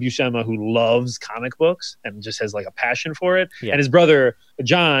he's the Buscema who loves comic books and just has like a passion for it. Yeah. And his brother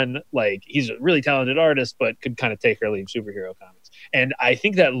John, like, he's a really talented artist, but could kind of take or leave superhero comics. And I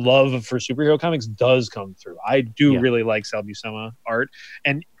think that love for superhero comics does come through. I do really like Sal Buscema art,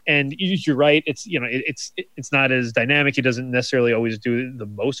 and you're right. It's it's not as dynamic. He doesn't necessarily always do the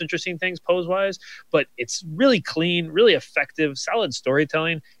most interesting things pose wise, but it's really clean, really effective, solid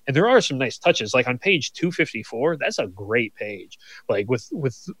storytelling. And there are some nice touches. Like on page 254, that's a great page. Like with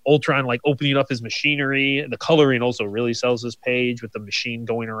Ultron like opening up his machinery. The coloring also really sells this page with the machine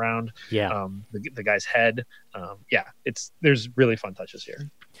going around the guy's head. There's really fun touches here.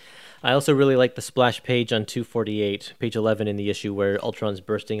 I also really like the splash page on 248, page 11 in the issue, where Ultron's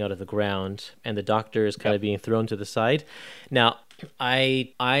bursting out of the ground and the Doctor is kind of being thrown to the side. Now,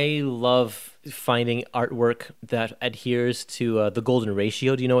 I love finding artwork that adheres to the golden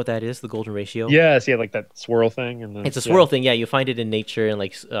ratio. Do you know what that is, the golden ratio? Yes, like that swirl thing. And it's a swirl thing, you find it in nature and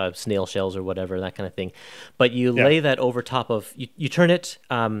like snail shells or whatever, that kind of thing. But you lay that over top of, you turn it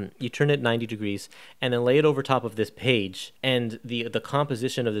 90 degrees and then lay it over top of this page, and the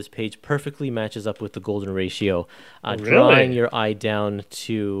composition of this page perfectly matches up with the golden ratio. Drawing your eye down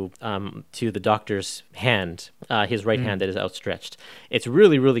to the Doctor's hand, his right hand that is outstretched. It's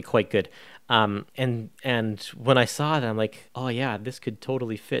really, really quite good. And when I saw that, I'm like, oh yeah, this could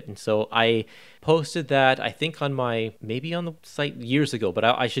totally fit. And so I posted that, I think maybe on the site years ago, but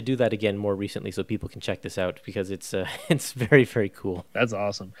I should do that again more recently so people can check this out, because it's very, very cool. That's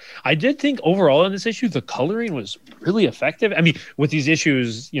awesome. I did think overall in this issue, the coloring was really effective. I mean, with these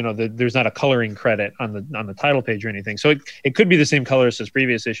issues, there's not a coloring credit on the title page or anything. So it could be the same colors as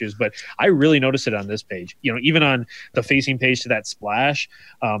previous issues, but I really noticed it on this page. Even on the facing page to that splash,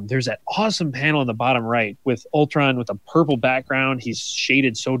 there's that awesome panel in the bottom right with Ultron with a purple background. He's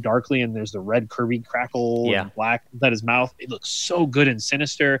shaded so darkly, and there's the red Kirby crackle and black at his mouth. It looks so good and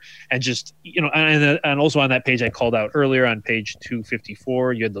sinister, and just and also on that page I called out earlier on page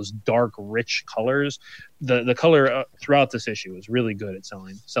 254, you had those dark, rich colors. The color throughout this issue is really good at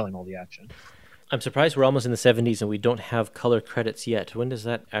selling all the action. I'm surprised we're almost in the 70s and we don't have color credits yet. When does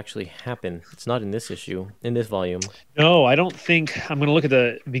that actually happen? It's not in this issue, in this volume. No, I don't think. I'm going to look at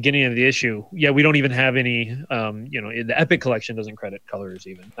the beginning of the issue. Yeah, we don't even have any, the Epic collection doesn't credit colors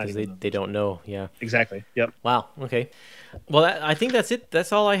even. They don't know, yeah. Exactly, yep. Wow, okay. Well, I think that's it.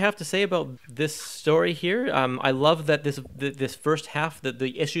 That's all I have to say about this story here. I love that this first half,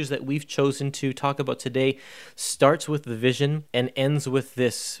 the issues that we've chosen to talk about today, starts with the Vision and ends with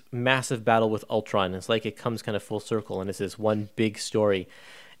this massive battle with Ultron. It's like it comes kind of full circle, and it's this one big story.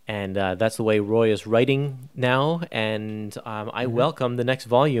 And that's the way Roy is writing now. And I welcome the next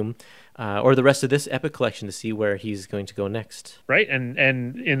volume or the rest of this Epic collection to see where he's going to go next. Right. And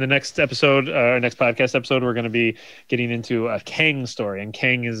in the next episode, next podcast episode, we're going to be getting into a Kang story. And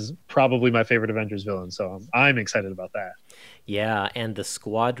Kang is probably my favorite Avengers villain. So I'm excited about that. Yeah, and the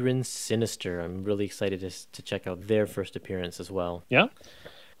Squadron Sinister. I'm really excited to check out their first appearance as well. Yeah.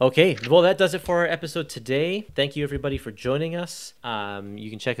 Okay, well, that does it for our episode today. Thank you, everybody, for joining us. You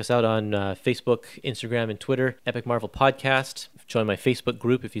can check us out on Facebook, Instagram, and Twitter, Epic Marvel Podcast. Join my Facebook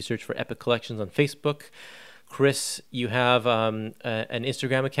group if you search for Epic Collections on Facebook. Chris, you have an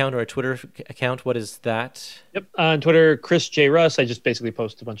Instagram account or a Twitter account. What is that? Yep, on Twitter, Chris J. Russ. I just basically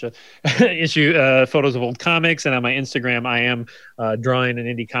post a bunch of photos of old comics. And on my Instagram, I am drawing an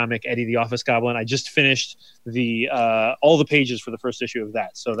indie comic, Eddie the Office Goblin. I just finished all the pages for the first issue of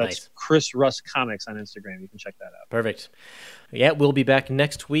that. So that's nice. Chris Russ Comics on Instagram. You can check that out. Perfect. Yeah, we'll be back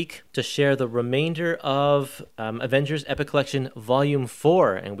next week to share the remainder of Avengers Epic Collection Volume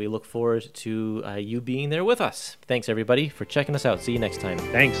 4, and we look forward to you being there with us. Thanks, everybody, for checking us out. See you next time.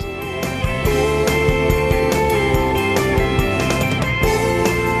 Thanks.